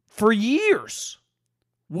for years,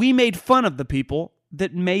 we made fun of the people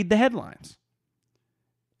that made the headlines.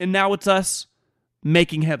 And now it's us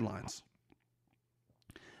making headlines.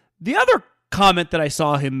 The other comment that I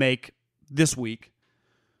saw him make this week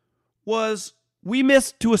was we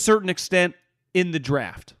missed to a certain extent in the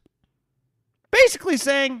draft. Basically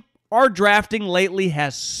saying our drafting lately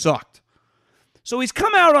has sucked. So he's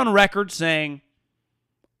come out on record saying,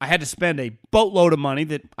 I had to spend a boatload of money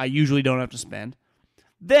that I usually don't have to spend.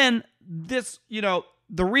 Then this,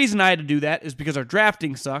 the reason I had to do that is because our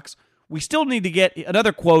drafting sucks. We still need to get,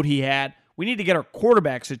 another quote he had, we need to get our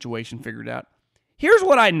quarterback situation figured out. Here's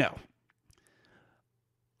what I know.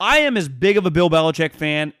 I am as big of a Bill Belichick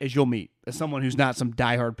fan as you'll meet, as someone who's not some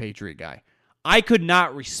diehard Patriot guy. I could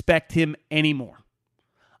not respect him anymore.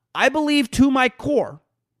 I believe to my core,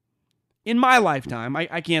 in my lifetime,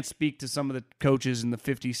 I can't speak to some of the coaches in the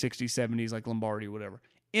 50s, 60s, 70s, like Lombardi, whatever.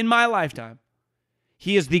 In my lifetime,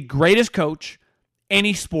 he is the greatest coach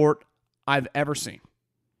any sport I've ever seen.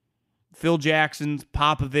 Phil Jackson's,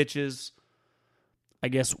 Popovich's. I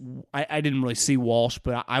guess I didn't really see Walsh,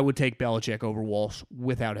 but I would take Belichick over Walsh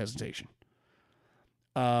without hesitation.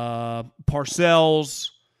 Parcells,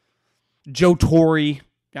 Joe Torre,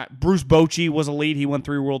 Bruce Bochy was elite. He won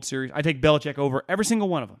 3 World Series. I take Belichick over every single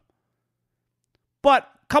one of them. But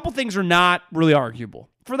a couple things are not really arguable.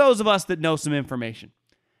 For those of us that know some information,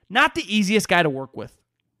 not the easiest guy to work with.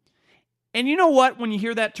 And you know what? When you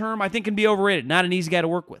hear that term, I think can be overrated. Not an easy guy to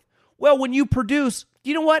work with. Well, when you produce,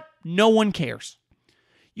 you know what? No one cares.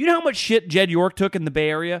 You know how much shit Jed York took in the Bay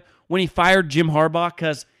Area when he fired Jim Harbaugh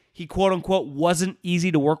because he, quote-unquote, wasn't easy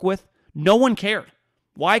to work with? No one cared.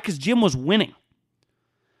 Why? Because Jim was winning.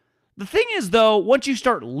 The thing is, though, once you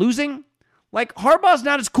start losing, like, Harbaugh's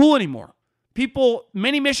not as cool anymore.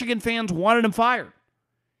 Many Michigan fans wanted him fired.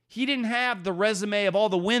 He didn't have the resume of all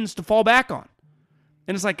the wins to fall back on.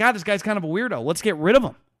 And it's like, God, this guy's kind of a weirdo. Let's get rid of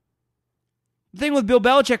him. The thing with Bill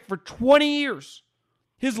Belichick, for 20 years,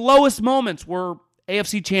 his lowest moments were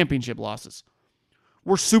AFC Championship losses,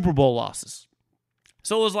 were Super Bowl losses.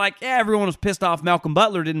 So it was like, yeah, everyone was pissed off Malcolm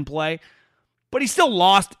Butler didn't play, but he still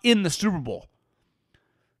lost in the Super Bowl.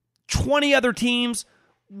 20 other teams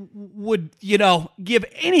would, give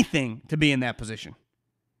anything to be in that position.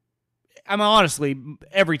 I mean, honestly,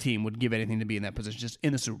 every team would give anything to be in that position, just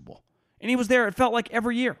in the Super Bowl. And he was there, it felt like,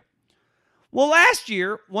 every year. Well, last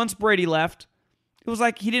year, once Brady left, it was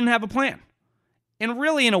like he didn't have a plan. And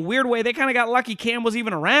really, in a weird way, they kind of got lucky Cam was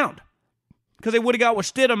even around. Because they would have got with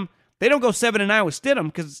Stidham. They don't go 7-9 with Stidham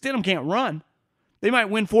because Stidham can't run. They might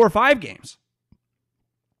win 4 or 5 games.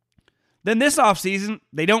 Then this offseason,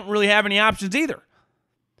 they don't really have any options either.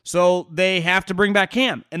 So they have to bring back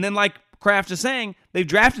Cam. And then, like Kraft is saying, they've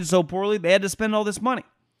drafted so poorly, they had to spend all this money.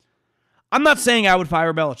 I'm not saying I would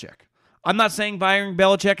fire Belichick. I'm not saying firing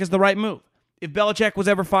Belichick is the right move. If Belichick was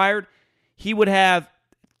ever fired, he would have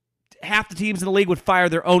half the teams in the league would fire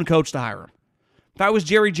their own coach to hire him. If I was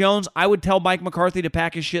Jerry Jones, I would tell Mike McCarthy to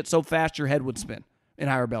pack his shit so fast your head would spin and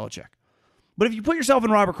hire Belichick. But if you put yourself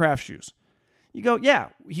in Robert Kraft's shoes, you go, yeah,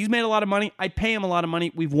 he's made a lot of money. I pay him a lot of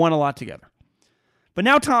money. We've won a lot together. But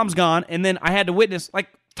now Tom's gone, and then I had to witness,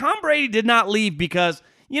 Tom Brady did not leave because,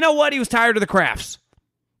 you know what, he was tired of the Krafts.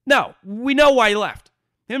 No, we know why he left.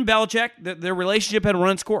 Him and Belichick, their relationship had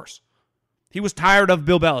run its course. He was tired of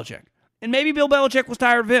Bill Belichick. And maybe Bill Belichick was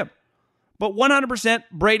tired of him. But 100%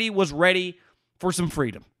 Brady was ready for some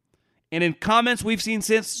freedom. And in comments we've seen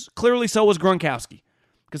since, clearly so was Gronkowski.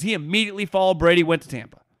 Because he immediately followed Brady, went to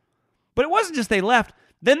Tampa. But it wasn't just they left.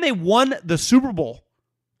 Then they won the Super Bowl.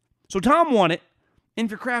 So Tom won it. And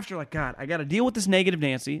if you're Kraft, you're like, God, I got to deal with this negative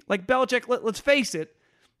Nancy. Like Belichick, let's face it,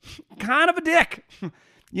 kind of a dick.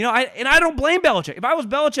 I don't blame Belichick. If I was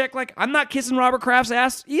Belichick, I'm not kissing Robert Kraft's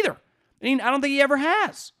ass either. I mean, I don't think he ever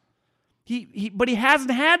has. But he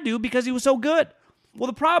hasn't had to because he was so good. Well,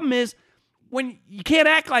 the problem is when you can't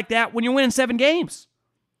act like that when you're winning 7 games.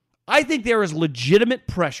 I think there is legitimate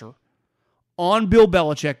pressure on Bill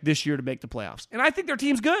Belichick this year to make the playoffs. And I think their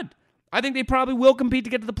team's good. I think they probably will compete to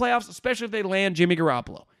get to the playoffs, especially if they land Jimmy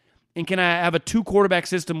Garoppolo. And can I have a 2-quarterback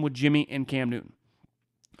system with Jimmy and Cam Newton?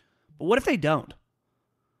 But what if they don't?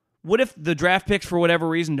 What if the draft picks, for whatever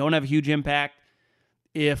reason, don't have a huge impact?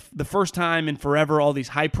 If the first time in forever, all these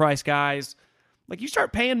high-priced guys, you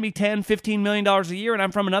start paying me $10, $15 million a year and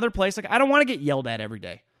I'm from another place, I don't want to get yelled at every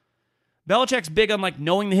day. Belichick's big on,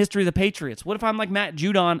 knowing the history of the Patriots. What if I'm like Matt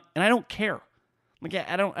Judon and I don't care?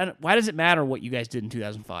 I don't. Why does it matter what you guys did in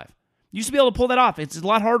 2005? You used to be able to pull that off. It's a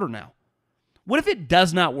lot harder now. What if it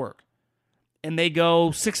does not work and they go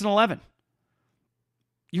 6-11?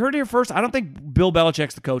 You heard it here first. I don't think Bill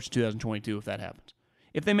Belichick's the coach in 2022 if that happens.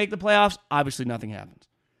 If they make the playoffs, obviously nothing happens.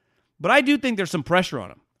 But I do think there's some pressure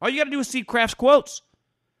on him. All you got to do is see Kraft's quotes.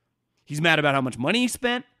 He's mad about how much money he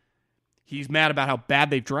spent. He's mad about how bad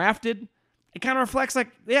they've drafted. It kind of reflects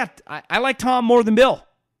I like Tom more than Bill,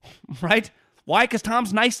 right? Why? Because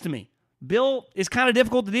Tom's nice to me. Bill is kind of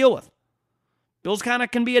difficult to deal with. Bill's kind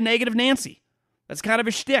of can be a negative Nancy. That's kind of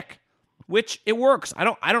his shtick, which it works. I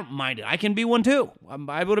don't mind it. I can be one too.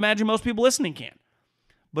 I would imagine most people listening can.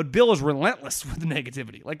 But Bill is relentless with the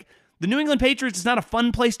negativity. Like, the New England Patriots is not a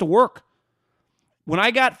fun place to work. When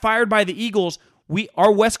I got fired by the Eagles,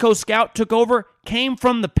 our West Coast scout took over, came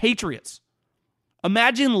from the Patriots.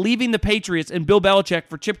 Imagine leaving the Patriots and Bill Belichick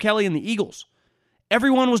for Chip Kelly and the Eagles.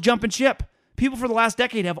 Everyone was jumping ship. People for the last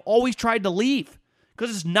decade have always tried to leave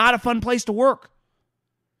because it's not a fun place to work.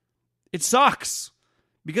 It sucks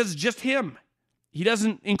because it's just him. He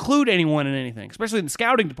doesn't include anyone in anything, especially in the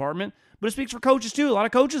scouting department, but it speaks for coaches too. A lot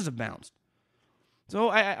of coaches have bounced. So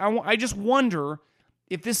I just wonder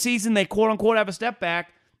if this season they quote-unquote have a step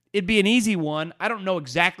back, it'd be an easy one. I don't know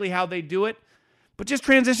exactly how they do it, but just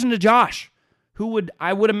transition to Josh, who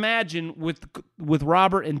I would imagine with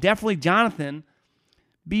Robert and definitely Jonathan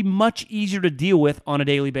be much easier to deal with on a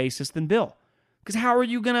daily basis than Bill. Because how are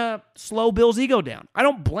you going to slow Bill's ego down? I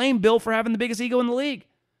don't blame Bill for having the biggest ego in the league.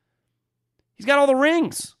 He's got all the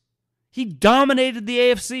rings. He dominated the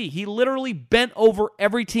AFC. He literally bent over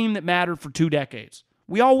every team that mattered for 2 decades.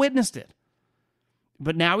 We all witnessed it.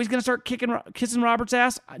 But now he's going to start kissing Robert's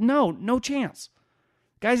ass? No chance.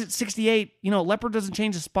 Guy's at 68. Leopard doesn't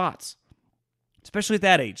change his spots. Especially at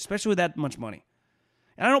that age. Especially with that much money.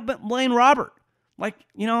 And I don't blame Robert.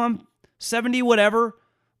 I'm 70, whatever.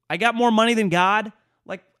 I got more money than God.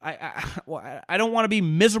 I don't want to be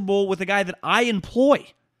miserable with a guy that I employ.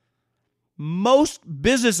 Most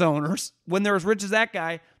business owners, when they're as rich as that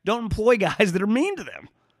guy, don't employ guys that are mean to them,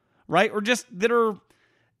 right? Or that are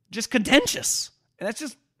just contentious. And that's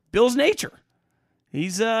just Bill's nature.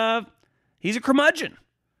 He's a curmudgeon.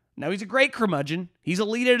 Now, he's a great curmudgeon. He's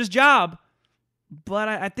elite at his job. But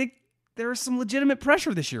I think there's some legitimate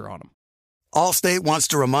pressure this year on him. Allstate wants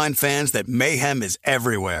to remind fans that mayhem is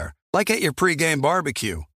everywhere, like at your pregame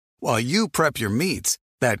barbecue. While you prep your meats,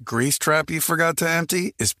 that grease trap you forgot to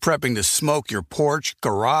empty is prepping to smoke your porch,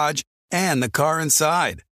 garage, and the car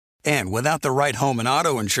inside. And without the right home and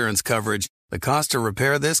auto insurance coverage, the cost to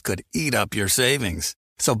repair this could eat up your savings.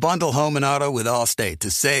 So bundle home and auto with Allstate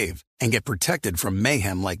to save and get protected from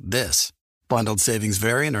mayhem like this. Bundled savings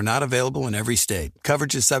vary and are not available in every state.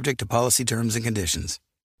 Coverage is subject to policy terms and conditions.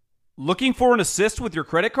 Looking for an assist with your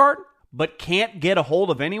credit card, but can't get a hold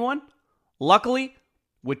of anyone? Luckily,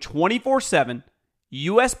 with 24/7,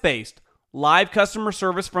 U.S.-based live customer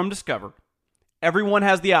service from Discover, everyone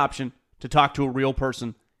has the option to talk to a real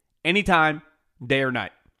person anytime, day or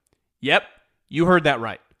night. Yep, you heard that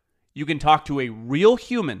right. You can talk to a real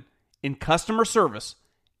human in customer service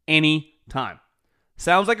anytime.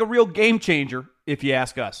 Sounds like a real game changer if you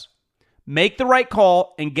ask us. Make the right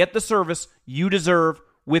call and get the service you deserve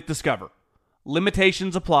with Discover.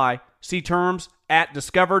 Limitations apply. See terms at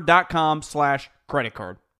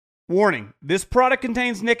discover.com/creditcard. Warning, this product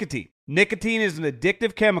contains nicotine. Nicotine is an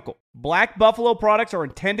addictive chemical. Black Buffalo products are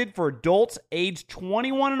intended for adults aged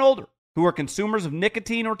 21 and older who are consumers of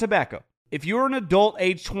nicotine or tobacco. If you're an adult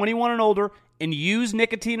aged 21 and older and use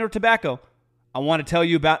nicotine or tobacco, I want to tell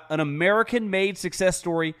you about an American-made success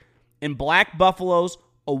story in Black Buffalo's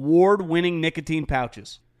award-winning nicotine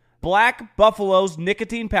pouches. Black Buffalo's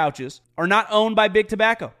nicotine pouches are not owned by Big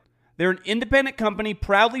Tobacco. They're an independent company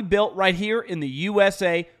proudly built right here in the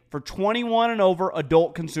USA for 21 and over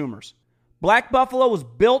adult consumers. Black Buffalo was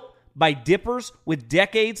built by dippers with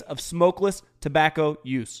decades of smokeless tobacco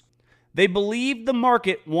use. They believed the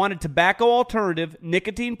market wanted tobacco alternative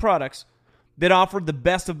nicotine products that offered the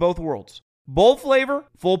best of both worlds. Bold flavor,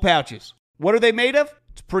 full pouches. What are they made of?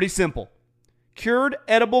 It's pretty simple. Cured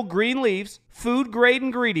edible green leaves, food-grade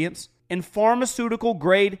ingredients, and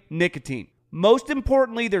pharmaceutical-grade nicotine. Most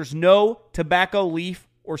importantly, there's no tobacco leaf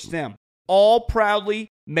or stem. All proudly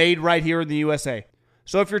made right here in the USA.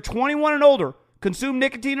 So if you're 21 and older, consume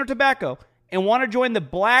nicotine or tobacco, and want to join the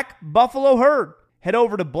Black Buffalo herd, head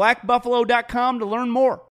over to blackbuffalo.com to learn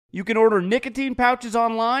more. You can order nicotine pouches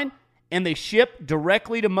online, and they ship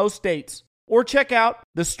directly to most states. Or check out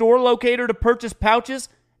the store locator to purchase pouches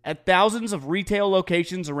at thousands of retail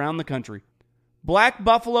locations around the country. Black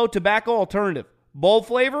Buffalo Tobacco Alternative. Bold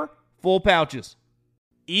flavor, full pouches.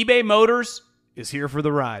 eBay Motors is here for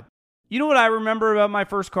the ride. You know what I remember about my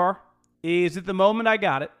first car? Is at the moment I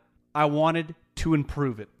got it, I wanted to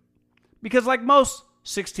improve it. Because like most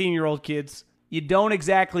 16-year-old kids, you don't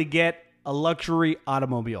exactly get a luxury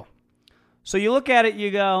automobile. So you look at it,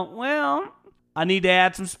 you go, well, I need to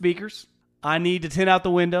add some speakers. I need to tint out the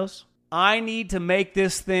windows. I need to make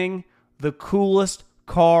this thing the coolest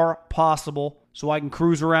car possible so I can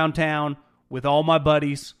cruise around town with all my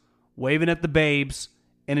buddies, waving at the babes,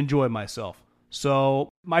 and enjoy myself. So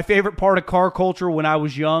my favorite part of car culture when I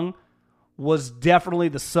was young was definitely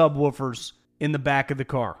the subwoofers in the back of the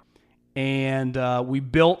car. And we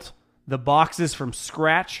built the boxes from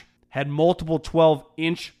scratch, had multiple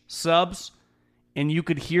 12-inch subs, and you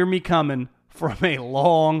could hear me coming from a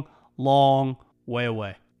long, long way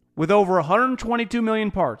away. With over 122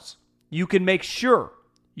 million parts, you can make sure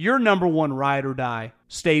your number one ride or die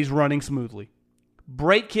stays running smoothly.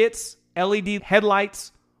 Brake kits, LED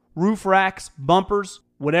headlights, roof racks, bumpers,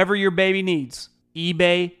 whatever your baby needs,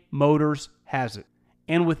 eBay Motors has it.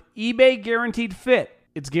 And with eBay Guaranteed Fit,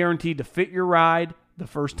 it's guaranteed to fit your ride the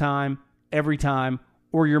first time, every time,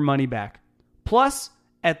 or your money back. Plus,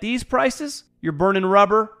 at these prices, you're burning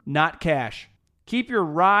rubber, not cash. Keep your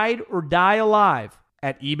ride or die alive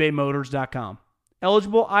at ebaymotors.com.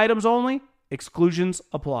 Eligible items only. Exclusions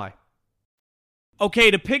apply.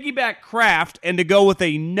 Okay, to piggyback Kraft and to go with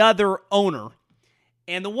another owner,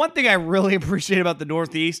 and the one thing I really appreciate about the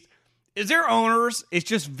Northeast is their owners. It's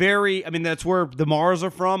just very, that's where the Mars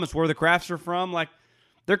are from. It's where the Krafts are from. Like,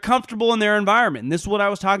 they're comfortable in their environment. And this is what I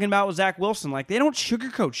was talking about with Zach Wilson. Like, they don't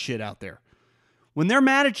sugarcoat shit out there. When they're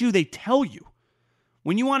mad at you, they tell you.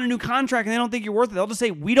 When you want a new contract and they don't think you're worth it, they'll just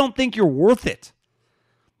say, we don't think you're worth it.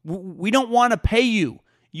 We don't want to pay you.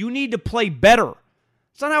 You need to play better.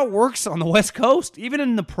 It's not how it works on the West Coast, even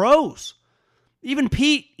in the pros. Even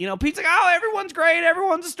Pete, Pete's like, oh, everyone's great.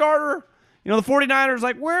 Everyone's a starter. The 49ers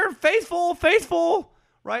like, we're faithful,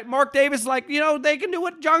 right? Mark Davis is like, they can do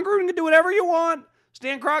what John Gruden can do whatever you want.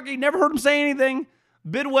 Stan Kroenke, never heard him say anything.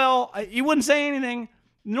 Bidwell, he wouldn't say anything.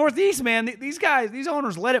 Northeast, man, these guys, these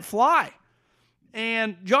owners let it fly.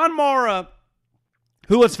 And John Mara,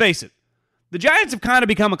 who, let's face it, the Giants have kind of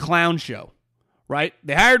become a clown show, right?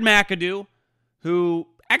 They hired McAdoo, who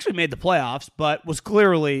actually made the playoffs, but was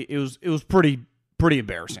clearly, it was pretty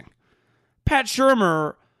embarrassing. Pat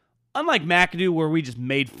Shurmur, unlike McAdoo, where we just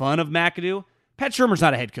made fun of McAdoo, Pat Shurmur's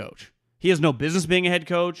not a head coach. He has no business being a head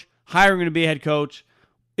coach. Hiring him to be a head coach,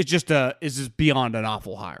 it's just beyond an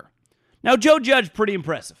awful hire. Now, Joe Judge, pretty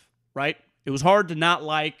impressive, right? It was hard to not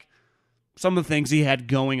like some of the things he had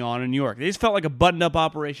going on in New York. They just felt like a buttoned-up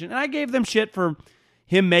operation, and I gave them shit for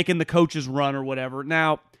him making the coaches run or whatever.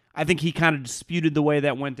 Now, I think he kind of disputed the way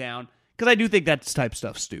that went down, because I do think that type of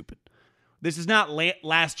stuff's stupid. This is not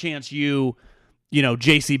last chance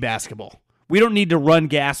JC basketball. We don't need to run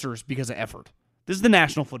gassers because of effort. This is the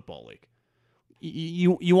National Football League.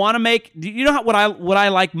 You want to make... You know what I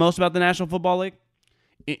like most about the National Football League?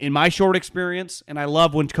 In my short experience, and I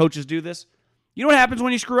love when coaches do this, you know what happens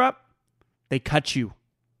when you screw up? They cut you.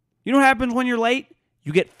 You know what happens when you're late?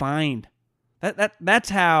 You get fined. That's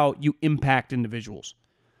how you impact individuals.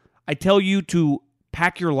 I tell you to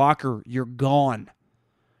pack your locker, you're gone.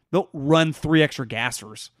 Don't run 3 extra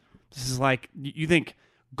gassers. This is like, you think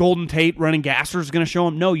Golden Tate running gassers is going to show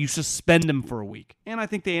him? No, you suspend him for a week. And I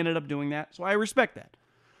think they ended up doing that, so I respect that.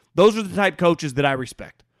 Those are the type coaches that I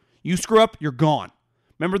respect. You screw up, you're gone.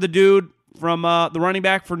 Remember the dude from the running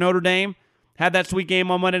back for Notre Dame? Had that sweet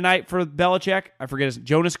game on Monday night for Belichick. I forget his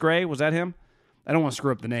Jonas Gray. Was that him? I don't want to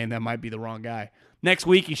screw up the name. That might be the wrong guy. Next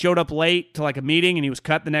week, he showed up late to like a meeting and he was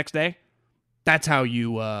cut the next day. That's how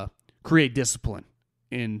you create discipline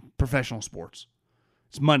in professional sports.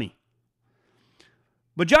 It's money.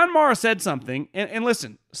 But John Mara said something, and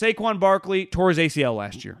listen, Saquon Barkley tore his ACL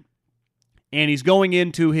last year. And he's going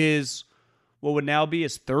into his, what would now be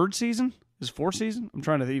his 3rd season? His 4th season? I'm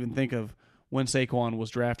trying to even think of when Saquon was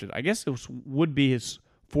drafted. I guess it would be his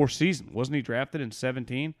 4th season. Wasn't he drafted in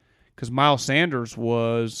 2017? Because Miles Sanders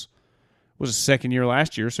was his 2nd year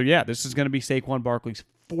last year. So, yeah, this is going to be Saquon Barkley's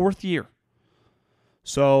 4th year.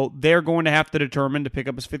 So, they're going to have to determine to pick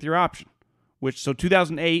up his 5th-year option. So,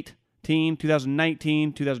 2018,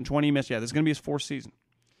 2019, 2020, this is going to be his 4th season.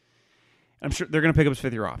 I'm sure they're going to pick up his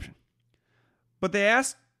 5th-year option. But they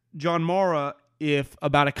asked John Mara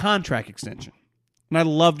about a contract extension. And I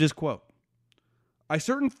loved his quote. I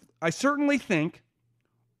certainly think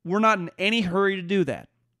we're not in any hurry to do that.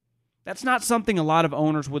 That's not something a lot of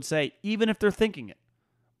owners would say, even if they're thinking it.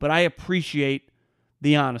 But I appreciate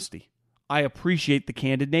the honesty. I appreciate the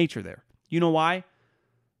candid nature there. You know why?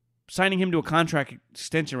 Signing him to a contract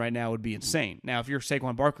extension right now would be insane. Now, if you're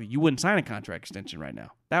Saquon Barkley, you wouldn't sign a contract extension right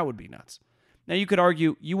now. That would be nuts. Now, you could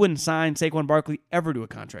argue you wouldn't sign Saquon Barkley ever to a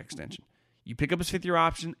contract extension. You pick up his 5th-year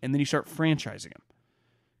option, and then you start franchising him.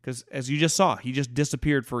 Because, as you just saw, he just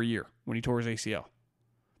disappeared for a year when he tore his ACL.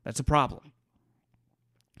 That's a problem.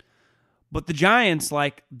 But the Giants,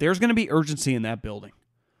 there's going to be urgency in that building.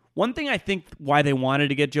 One thing I think why they wanted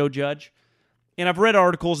to get Joe Judge, and I've read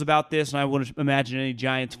articles about this, and I wouldn't imagine any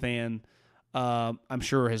Giants fan, I'm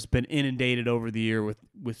sure, has been inundated over the year with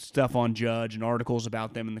with stuff on Judge and articles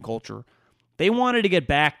about them and the culture. They wanted to get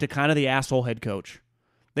back to kind of the asshole head coach.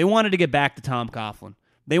 They wanted to get back to Tom Coughlin.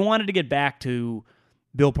 They wanted to get back to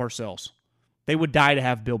Bill Parcells. They would die to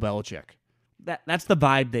have Bill Belichick. That's the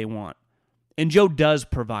vibe they want. And Joe does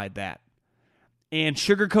provide that. And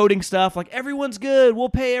sugarcoating stuff, like everyone's good, we'll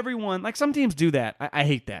pay everyone. Like some teams do that. I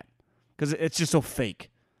hate that because it's just so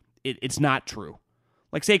fake. It's not true.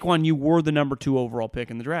 Like Saquon, you were the number 2 overall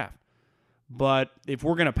pick in the draft. But if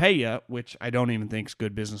we're going to pay you, which I don't even think is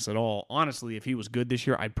good business at all, honestly, if he was good this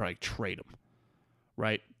year, I'd probably trade him.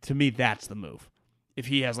 Right? To me, that's the move. If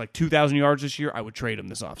he has like 2,000 yards this year, I would trade him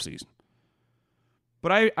this offseason.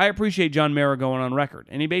 But I appreciate John Mara going on record.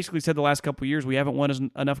 And he basically said the last couple of years we haven't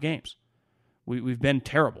won enough games. We've been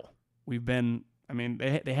terrible.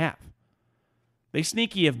 They have. They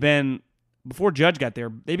sneaky have been, before Judge got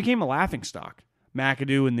there, they became a laughingstock.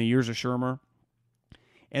 McAdoo in the years of Shermer.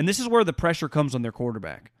 And this is where the pressure comes on their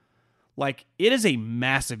quarterback. Like, it is a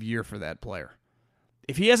massive year for that player.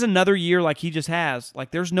 If he has another year like he just has,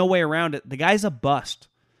 like, there's no way around it. The guy's a bust.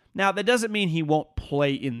 Now, that doesn't mean he won't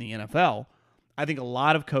play in the NFL. I think a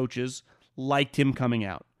lot of coaches liked him coming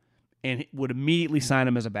out and would immediately sign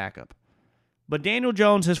him as a backup. But Daniel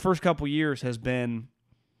Jones, his first couple years, has been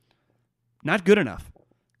not good enough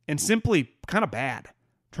and simply kind of bad.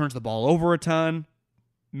 Turns the ball over a ton,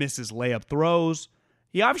 misses layup throws.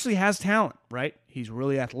 He obviously has talent, right? He's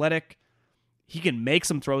really athletic. He can make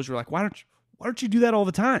some throws. You're like, why don't you do that all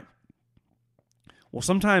the time? Well,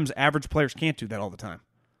 sometimes average players can't do that all the time.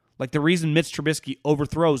 Like the reason Mitch Trubisky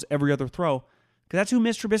overthrows every other throw, because that's who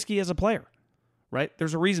Mitch Trubisky is as a player, right?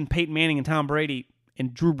 There's a reason Peyton Manning and Tom Brady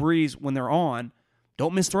and Drew Brees, when they're on,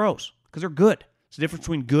 don't miss throws because they're good. It's the difference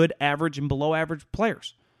between good, average, and below average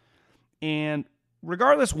players. And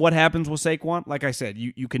regardless what happens with Saquon, like I said,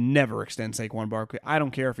 you can never extend Saquon Barkley. I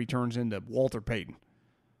don't care if he turns into Walter Payton.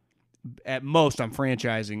 At most, I'm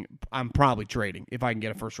franchising. I'm probably trading if I can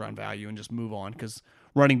get a first-round value and just move on because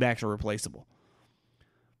running backs are replaceable.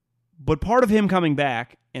 But part of him coming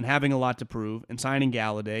back and having a lot to prove and signing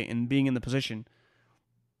Galladay and being in the position,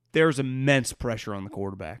 there's immense pressure on the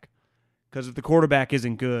quarterback. Because if the quarterback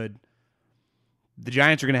isn't good, the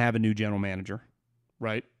Giants are going to have a new general manager,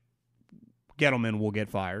 right? Gettleman will get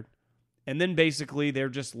fired. And then basically they're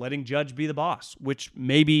just letting Judge be the boss, which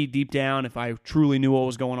maybe deep down, if I truly knew what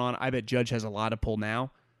was going on, I bet Judge has a lot to pull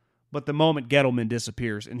now. But the moment Gettleman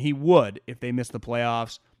disappears, and he would if they miss the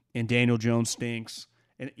playoffs and Daniel Jones stinks,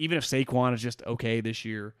 and even if Saquon is just okay this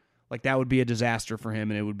year, like that would be a disaster for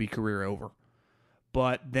him and it would be career over.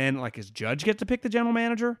 But then, like, as Judge gets to pick the general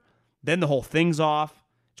manager, then the whole thing's off.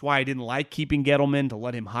 That's why I didn't like keeping Gettleman to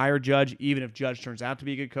let him hire Judge, even if Judge turns out to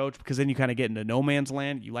be a good coach, because then you kind of get into no man's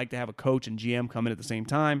land. You like to have a coach and GM come in at the same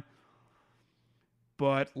time.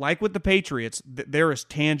 But like with the Patriots, there is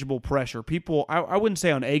tangible pressure. People, I wouldn't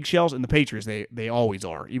say on eggshells, and the Patriots, they always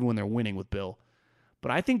are, even when they're winning with Bill.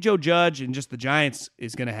 But I think Joe Judge and just the Giants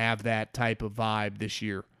is going to have that type of vibe this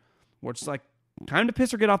year, where it's like time to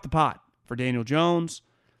piss or get off the pot for Daniel Jones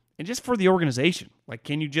and just for the organization. Like,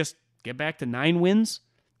 can you just get back to 9 wins?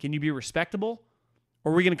 Can you be respectable?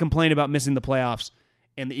 Or are we going to complain about missing the playoffs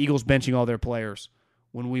and the Eagles benching all their players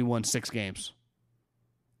when we won 6 games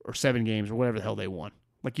or 7 games or whatever the hell they won?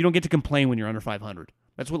 Like, you don't get to complain when you're under 500.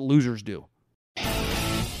 That's what losers do.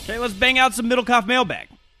 Okay, let's bang out some Middlecoff mailbag.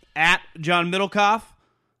 At John Middlecoff,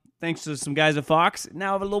 thanks to some guys at Fox, now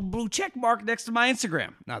I have a little blue check mark next to my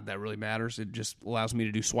Instagram. Not that that really matters. It just allows me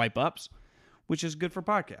to do swipe ups, which is good for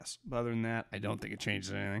podcasts. But other than that, I don't think it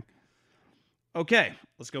changes anything. Okay,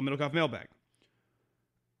 let's go Middlecoff mailbag.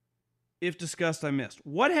 If discussed, I missed.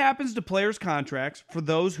 What happens to players' contracts for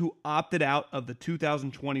those who opted out of the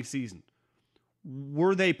 2020 season?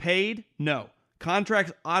 Were they paid? No.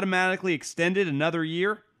 Contracts automatically extended another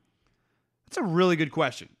year? That's a really good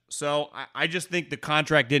question. So I just think the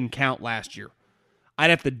contract didn't count last year. I'd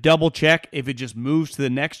have to double check if it just moves to the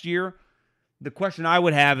next year. The question I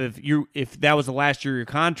would have, if that was the last year of your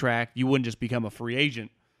contract, you wouldn't just become a free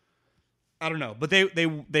agent. I don't know, but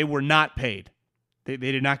they were not paid. They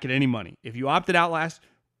did not get any money. If you opted out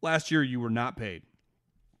last year, you were not paid.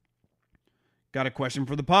 Got a question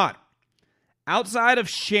for the pod. Outside of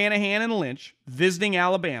Shanahan and Lynch visiting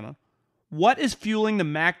Alabama, what is fueling the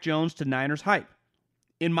Mac Jones to Niners hype?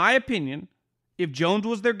 In my opinion, if Jones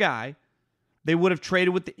was their guy, they would have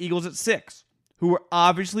traded with the Eagles at 6, who were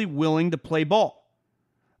obviously willing to play ball.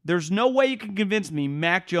 There's no way you can convince me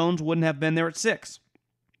Mac Jones wouldn't have been there at 6.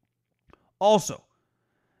 Also,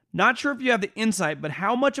 not sure if you have the insight, but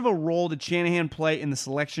how much of a role did Shanahan play in the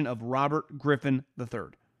selection of Robert Griffin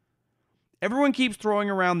III? Everyone keeps throwing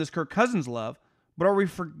around this Kirk Cousins love, but are we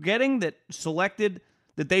forgetting that selected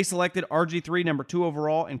that they selected RG3 number 2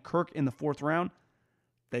 overall and Kirk in the 4th round?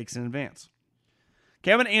 Thanks in advance.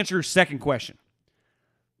 Kevin, answer your second question.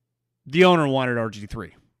 The owner wanted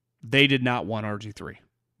RG3. They did not want RG3.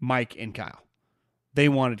 Mike and Kyle. They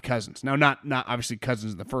wanted Cousins. Now, not obviously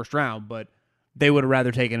Cousins in the 1st round, but they would have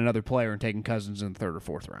rather taken another player and taken Cousins in the 3rd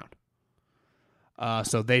or 4th round.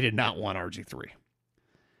 So they did not want RG3.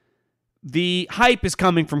 The hype is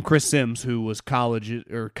coming from Chris Sims, who was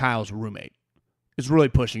Kyle's roommate. Is really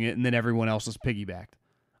pushing it, and then everyone else is piggybacked.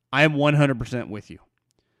 I am 100% with you.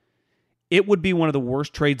 It would be one of the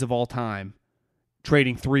worst trades of all time,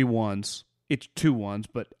 trading 3 1s. It's 2 1s,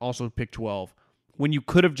 but also pick 12, when you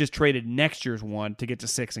could have just traded next year's 1 to get to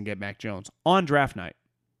 6 and get Mac Jones on draft night.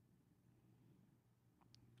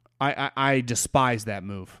 I despise that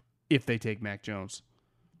move if they take Mac Jones,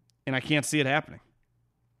 and I can't see it happening.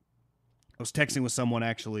 I was texting with someone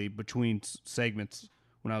actually between segments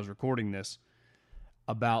when I was recording this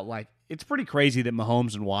about, like, it's pretty crazy that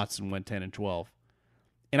Mahomes and Watson went 10 and 12.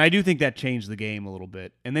 And I do think that changed the game a little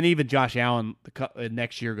bit. And then even Josh Allen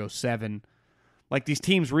next year goes 7. Like, these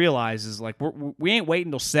teams realize is, like, we ain't waiting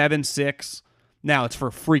until 7, 6. Now, it's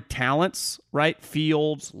for freak talents, right?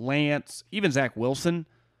 Fields, Lance, even Zach Wilson,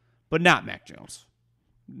 but not Mac Jones.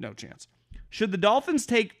 No chance. Should the Dolphins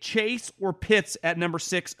take Chase or Pitts at number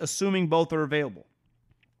 6, assuming both are available?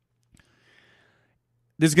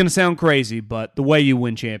 This is going to sound crazy, but the way you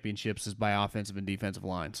win championships is by offensive and defensive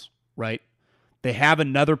lines, right? They have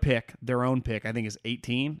another pick, their own pick, I think is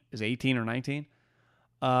 18. Is 18 or 19?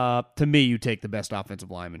 To me, you take the best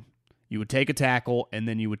offensive lineman. You would take a tackle, and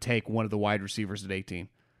then you would take one of the wide receivers at 18.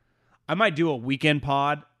 I might do a weekend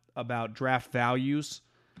pod about draft values.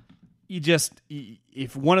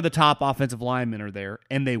 If one of the top offensive linemen are there,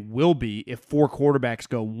 and they will be if 4 quarterbacks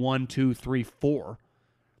go 1, 2, 3, 4,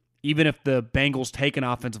 even if the Bengals take an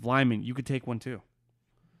offensive lineman, you could take one too.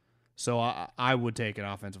 So I would take an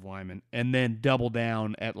offensive lineman and then double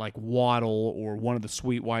down at, like, Waddle or one of the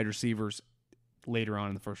sweet wide receivers later on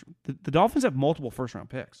in the first. The Dolphins have multiple first-round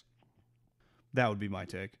picks. That would be my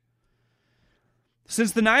take.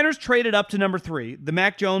 Since the Niners traded up to number 3, the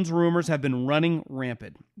Mac Jones rumors have been running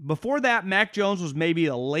rampant. Before that, Mac Jones was maybe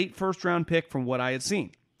a late first-round pick from what I had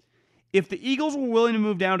seen. If the Eagles were willing to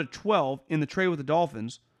move down to 12 in the trade with the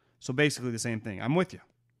Dolphins, so basically the same thing. I'm with you.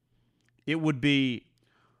 It would be,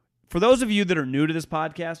 for those of you that are new to this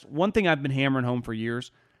podcast, one thing I've been hammering home for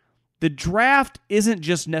years, the draft isn't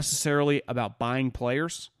just necessarily about buying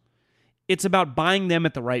players. It's about buying them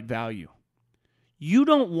at the right value. You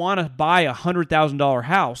don't want to buy a $100,000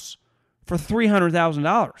 house for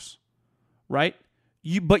 $300,000, right?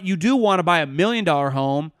 But you do want to buy $1 million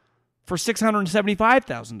home for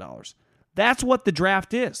 $675,000. That's what the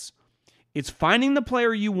draft is. It's finding the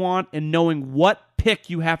player you want and knowing what pick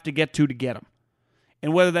you have to get to get them.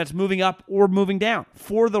 And whether that's moving up or moving down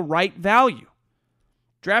for the right value.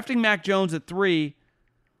 Drafting Mac Jones at 3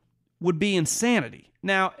 would be insanity.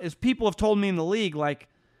 Now, as people have told me in the league, like,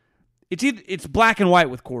 it's black and white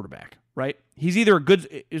with quarterback, right? He's either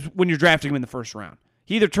when you're drafting him in the first round.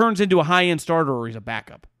 He either turns into a high-end starter or he's a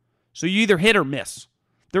backup. So you either hit or miss.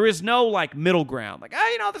 There is no, like, middle ground. Like,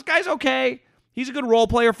 this guy's okay. He's a good role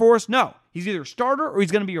player for us. No. He's either a starter or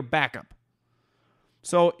he's going to be your backup.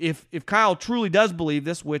 So if Kyle truly does believe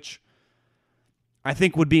this, which I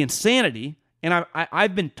think would be insanity, and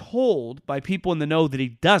I've been told by people in the know that he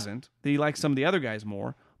doesn't, that he likes some of the other guys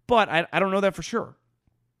more, but I don't know that for sure.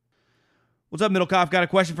 What's up, Middlecoff? Got a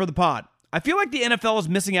question for the pod. I feel like the NFL is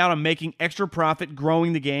missing out on making extra profit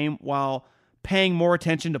growing the game while paying more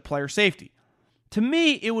attention to player safety. To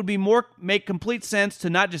me, it would make complete sense to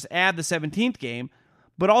not just add the 17th game,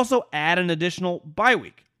 but also add an additional bye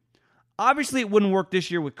week. Obviously, it wouldn't work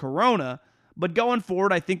this year with Corona, but going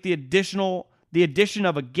forward, I think the addition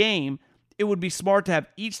of a game, it would be smart to have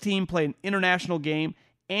each team play an international game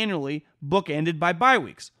annually, bookended by bye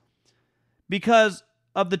weeks. Because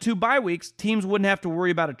of the 2 bye weeks, teams wouldn't have to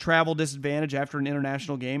worry about a travel disadvantage after an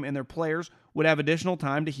international game, and their players would have additional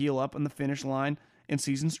time to heal up on the finish line and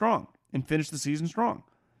finish the season strong.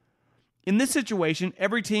 In this situation,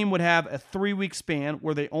 every team would have a 3-week span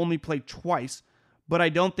where they only play twice, but I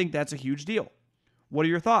don't think that's a huge deal. What are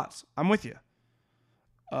your thoughts? I'm with you.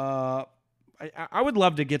 I would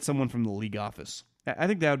love to get someone from the league office. I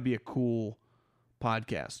think that would be a cool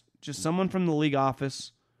podcast. Just someone from the league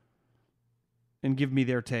office and give me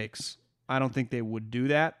their takes. I don't think they would do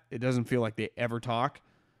that. It doesn't feel like they ever talk,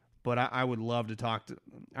 but I would love to talk to.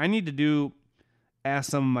 I need to ask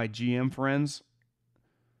some of my GM friends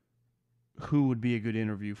who would be a good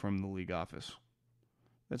interview from the league office.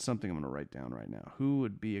 That's something I'm going to write down right now. Who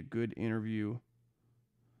would be a good interview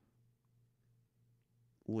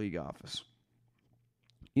league office.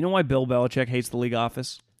 You know why Bill Belichick hates the league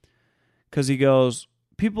office? Because he goes,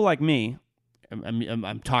 people like me,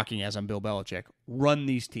 I'm talking as I'm Bill Belichick, run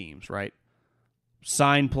these teams, right?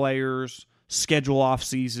 Sign players, schedule off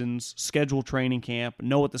seasons, schedule training camp,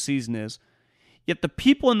 know what the season is. Yet the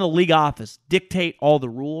people in the league office dictate all the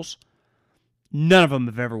rules. None of them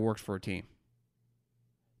have ever worked for a team.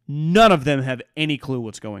 None of them have any clue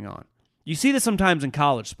what's going on. You see this sometimes in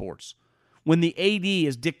college sports. When the AD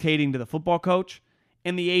is dictating to the football coach,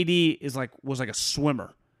 and the AD was like a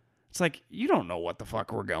swimmer. It's like, you don't know what the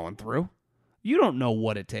fuck we're going through. You don't know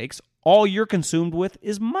what it takes. All you're consumed with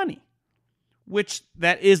is money, which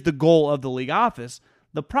that is the goal of the league office.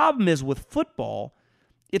 The problem is with football,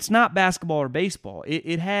 it's not basketball or baseball.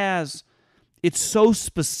 It's so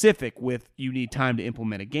specific with you need time to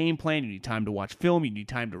implement a game plan, you need time to watch film, you need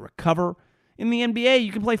time to recover. In the NBA,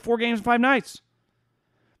 you can play 4 games in 5 nights.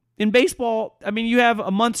 In baseball, I mean, you have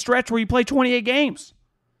a month stretch where you play 28 games.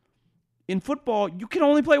 In football, you can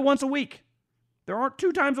only play once a week. There aren't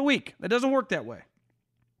 2 times a week. That doesn't work that way.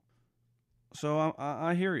 So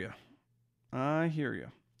I hear you. I hear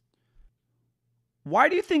you. Why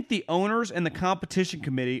do you think the owners and the competition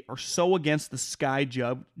committee are so against the Sky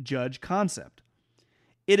Judge concept?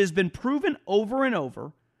 It has been proven over and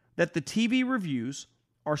over that the TV reviews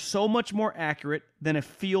are so much more accurate than a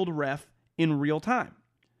field ref in real time.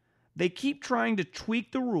 They keep trying to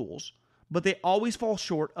tweak the rules, but they always fall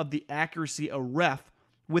short of the accuracy a ref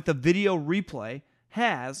with a video replay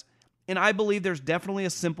has, and I believe there's definitely a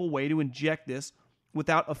simple way to inject this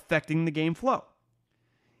without affecting the game flow.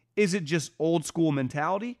 Is it just old school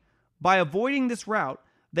mentality? By avoiding this route,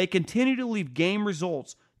 they continue to leave game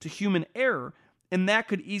results to human error, and that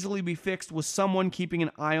could easily be fixed with someone keeping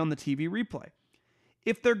an eye on the TV replay.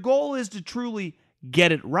 If their goal is to truly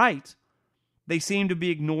get it right, they seem to be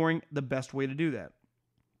ignoring the best way to do that.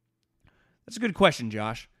 That's a good question,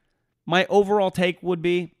 Josh. My overall take would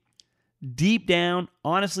be, deep down,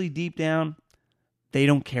 honestly deep down, they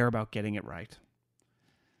don't care about getting it right.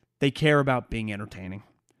 They care about being entertaining.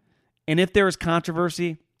 And if there is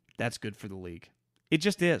controversy, that's good for the league. It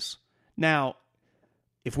just is. Now,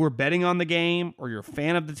 if we're betting on the game or you're a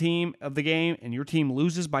fan of the game and your team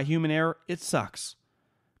loses by human error, it sucks.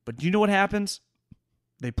 But do you know what happens?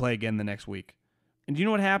 They play again the next week. And do you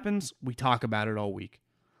know what happens? We talk about it all week.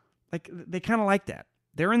 Like, they kind of like that.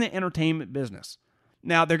 They're in the entertainment business.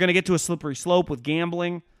 Now, they're going to get to a slippery slope with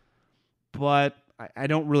gambling, but I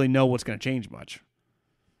don't really know what's going to change much.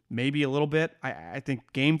 Maybe a little bit. I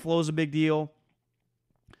think game flow is a big deal,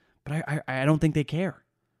 but I don't think they care.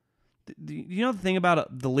 You know the thing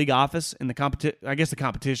about the league office and the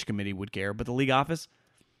competition committee would care, but the league office,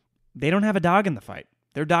 they don't have a dog in the fight.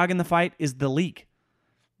 Their dog in the fight is the league,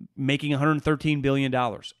 making $113 billion,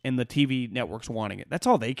 and the TV networks wanting it. That's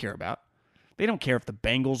all they care about. They don't care if the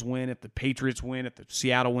Bengals win, if the Patriots win, if the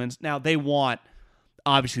Seattle wins. Now, they want,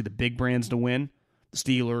 obviously, the big brands to win. The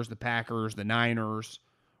Steelers, the Packers, the Niners,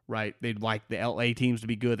 right? They'd like the LA teams to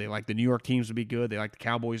be good. They like the New York teams to be good. They like the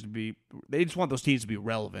Cowboys to be... They just want those teams to be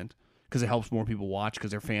relevant because it helps more people watch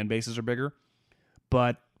because their fan bases are bigger.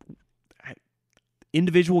 But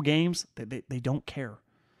individual games, they don't care.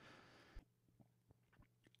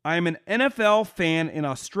 I am an NFL fan in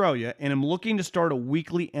Australia and am looking to start a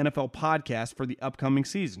weekly NFL podcast for the upcoming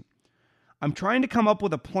season. I'm trying to come up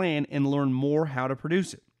with a plan and learn more how to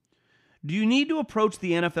produce it. Do you need to approach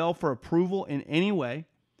the NFL for approval in any way?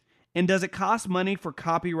 And does it cost money for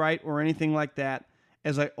copyright or anything like that,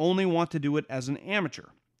 as I only want to do it as an amateur?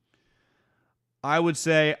 I would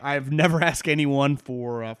say I've never asked anyone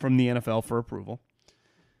from the NFL for approval.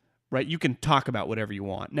 Right, you can talk about whatever you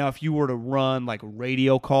want. Now, if you were to run like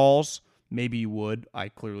radio calls, maybe you would. I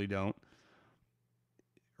clearly don't.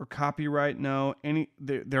 Or copyright, no.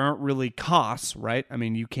 There aren't really costs, right? I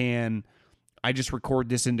mean, you can. I just record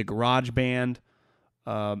this into GarageBand.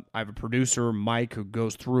 I have a producer, Mike, who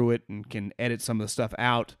goes through it and can edit some of the stuff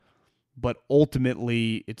out. But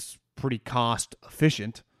ultimately, it's pretty cost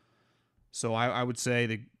efficient. So I would say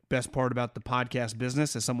the best part about the podcast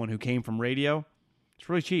business, as someone who came from radio, it's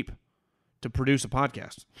really cheap to produce a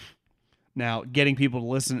podcast. Now, getting people to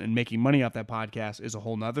listen and making money off that podcast is a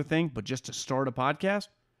whole nother thing, but just to start a podcast,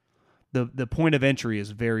 the point of entry is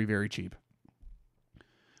very, very cheap.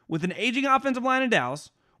 With an aging offensive line in Dallas,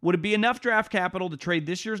 would it be enough draft capital to trade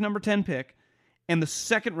this year's number 10 pick and the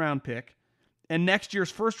second round pick and next year's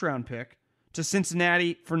first round pick to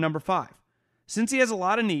Cincinnati for number 5? Since he has a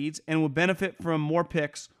lot of needs and would benefit from more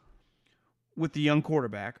picks with the young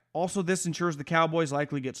quarterback. Also, this ensures the Cowboys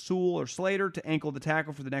likely get Sewell or Slater to ankle the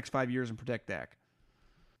tackle for the next 5 years and protect Dak.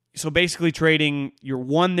 So basically trading your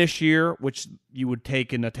 1 this year, which you would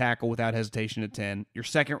take in a tackle without hesitation at 10. Your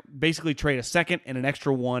second, basically trade a second and an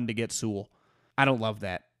extra 1 to get Sewell. I don't love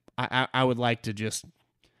that. I would like to just,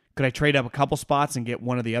 could I trade up a couple spots and get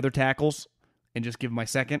one of the other tackles and just give my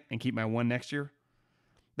second and keep my 1 next year?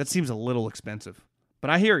 That seems a little expensive. But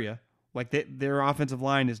I hear you. Like their offensive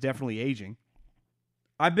line is definitely aging.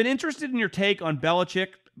 I've been interested in your take on Belichick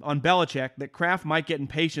that Kraft might get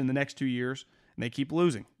impatient in the next 2 years. And they keep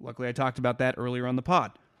losing. Luckily, I talked about that earlier on the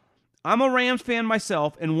pod. I'm a Rams fan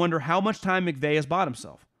myself and wonder how much time McVay has bought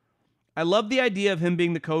himself. I love the idea of him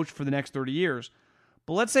being the coach for the next 30 years,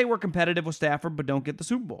 but let's say we're competitive with Stafford but don't get the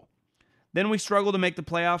Super Bowl. Then we struggle to make the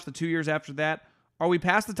playoffs the 2 years after that. Are we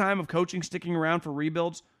past the time of coaching sticking around for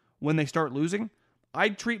rebuilds when they start losing?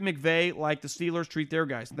 I'd treat McVay like the Steelers treat their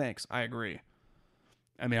guys. Thanks. I agree.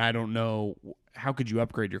 I mean, I don't know. How could you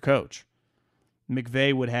upgrade your coach?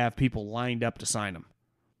 McVay would have people lined up to sign him.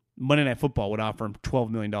 Monday Night Football would offer him $12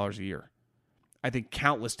 million a year. I think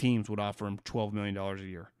countless teams would offer him $12 million a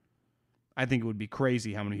year. I think it would be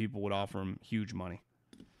crazy how many people would offer him huge money.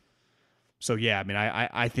 So yeah, I mean,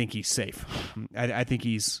 I think he's safe. I think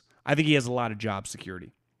he has a lot of job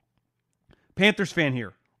security. Panthers fan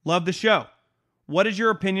here. Love the show. What is your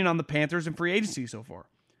opinion on the Panthers and free agency so far?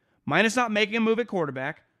 Minus not making a move at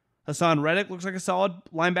quarterback, Hassan Reddick looks like a solid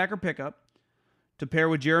linebacker pickup to pair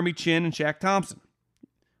with Jeremy Chin and Shaq Thompson.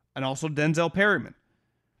 And also Denzel Perryman.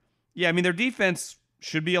 Yeah, I mean, their defense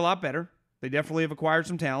should be a lot better. They definitely have acquired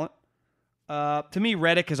some talent. To me,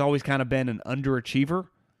 Reddick has always kind of been an underachiever.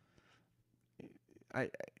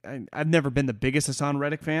 I've never been the biggest Hassan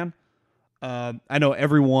Reddick fan. I know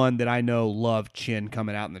everyone that I know loved Chin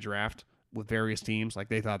coming out in the draft with various teams. Like,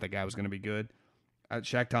 they thought that guy was going to be good.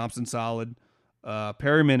 Shaq Thompson, solid.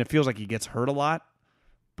 Perryman, it feels like he gets hurt a lot,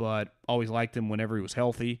 but always liked him whenever he was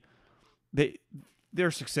healthy.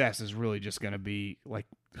 Their success is really just going to be like,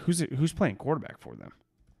 who's playing quarterback for them?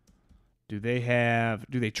 Do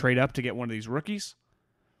they trade up to get one of these rookies?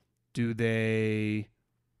 What do they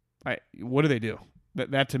do?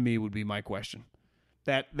 That to me would be my question.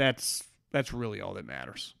 That's really all that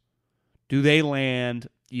matters. Do they land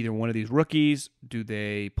either one of these rookies? Do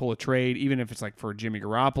they pull a trade, even if it's like for Jimmy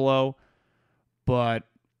Garoppolo? But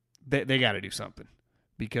they got to do something,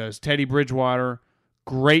 because Teddy Bridgewater,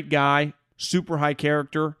 great guy, super high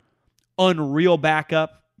character, unreal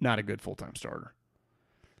backup, not a good full-time starter.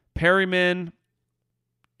 Perryman,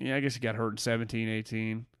 yeah, I guess he got hurt in 17,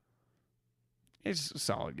 18. He's a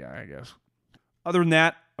solid guy, I guess. Other than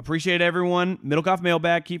that, appreciate everyone. Middlecoff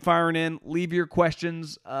Mailbag, keep firing in. Leave your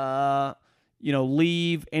questions.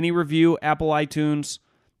 Leave any review, Apple iTunes.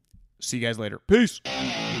 See you guys later. Peace.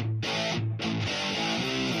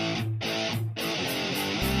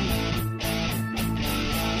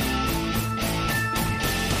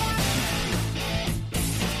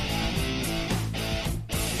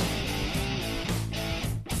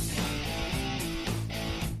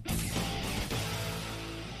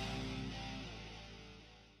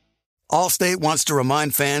 Allstate wants to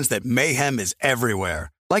remind fans that mayhem is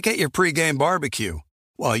everywhere, like at your pregame barbecue.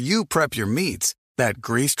 While you prep your meats, that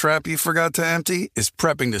grease trap you forgot to empty is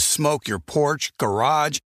prepping to smoke your porch,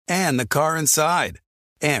 garage, and the car inside.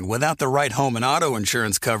 And without the right home and auto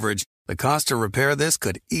insurance coverage, the cost to repair this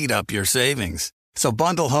could eat up your savings. So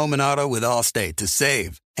bundle home and auto with Allstate to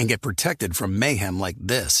save and get protected from mayhem like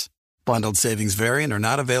this. Bundled savings vary and are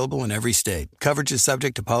not available in every state. Coverage is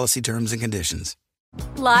subject to policy terms and conditions.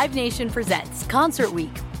 Live Nation presents Concert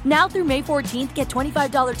Week. Now through May 14th, get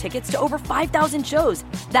 $25 tickets to over 5,000 shows.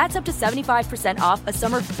 That's up to 75% off a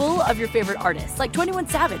summer full of your favorite artists like 21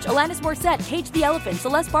 Savage, Alanis Morissette, Cage the Elephant,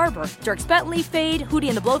 Celeste Barber, Dierks Bentley, Fade, Hootie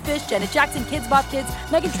and the Blowfish, Janet Jackson, Kidz Bop Kids,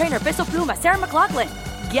 Meghan Trainor, Peso Pluma, Sarah McLachlan.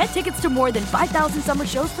 Get tickets to more than 5,000 summer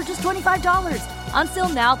shows for just $25. Until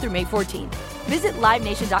now through May 14th. Visit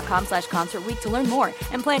LiveNation.com/Concert Week to learn more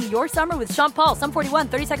and plan your summer with Sean Paul, Sum 41,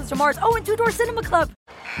 30 Seconds to Mars, and Two Door Cinema Club.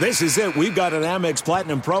 This is it. We've got an Amex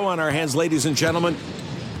Platinum Pro on our hands, ladies and gentlemen.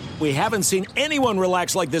 We haven't seen anyone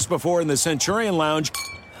relax like this before in the Centurion Lounge.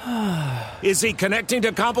 Is he connecting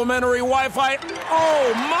to complimentary Wi-Fi?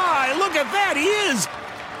 Oh, my. Look at that. He is.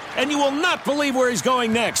 And you will not believe where he's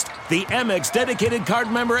going next. The Amex dedicated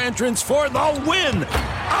card member entrance for the win.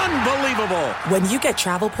 Unbelievable. When you get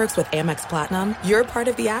travel perks with Amex Platinum, you're part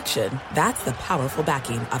of the action. That's the powerful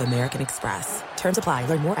backing of American Express. Terms apply.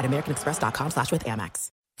 Learn more at americanexpress.com/withAmex.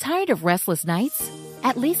 Tired of restless nights?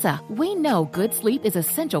 At Leesa, we know good sleep is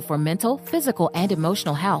essential for mental, physical, and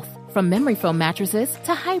emotional health. From memory foam mattresses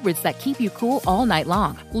to hybrids that keep you cool all night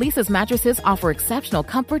long, Leesa's mattresses offer exceptional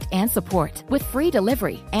comfort and support with free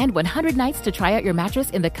delivery and 100 nights to try out your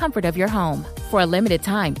mattress in the comfort of your home. For a limited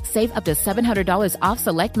time, save up to $700 off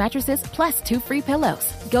select mattresses plus 2 free pillows.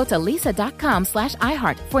 Go to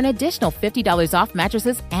leesa.com/iHeart for an additional $50 off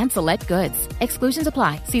mattresses and select goods. Exclusions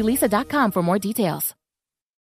apply. See leesa.com for more details.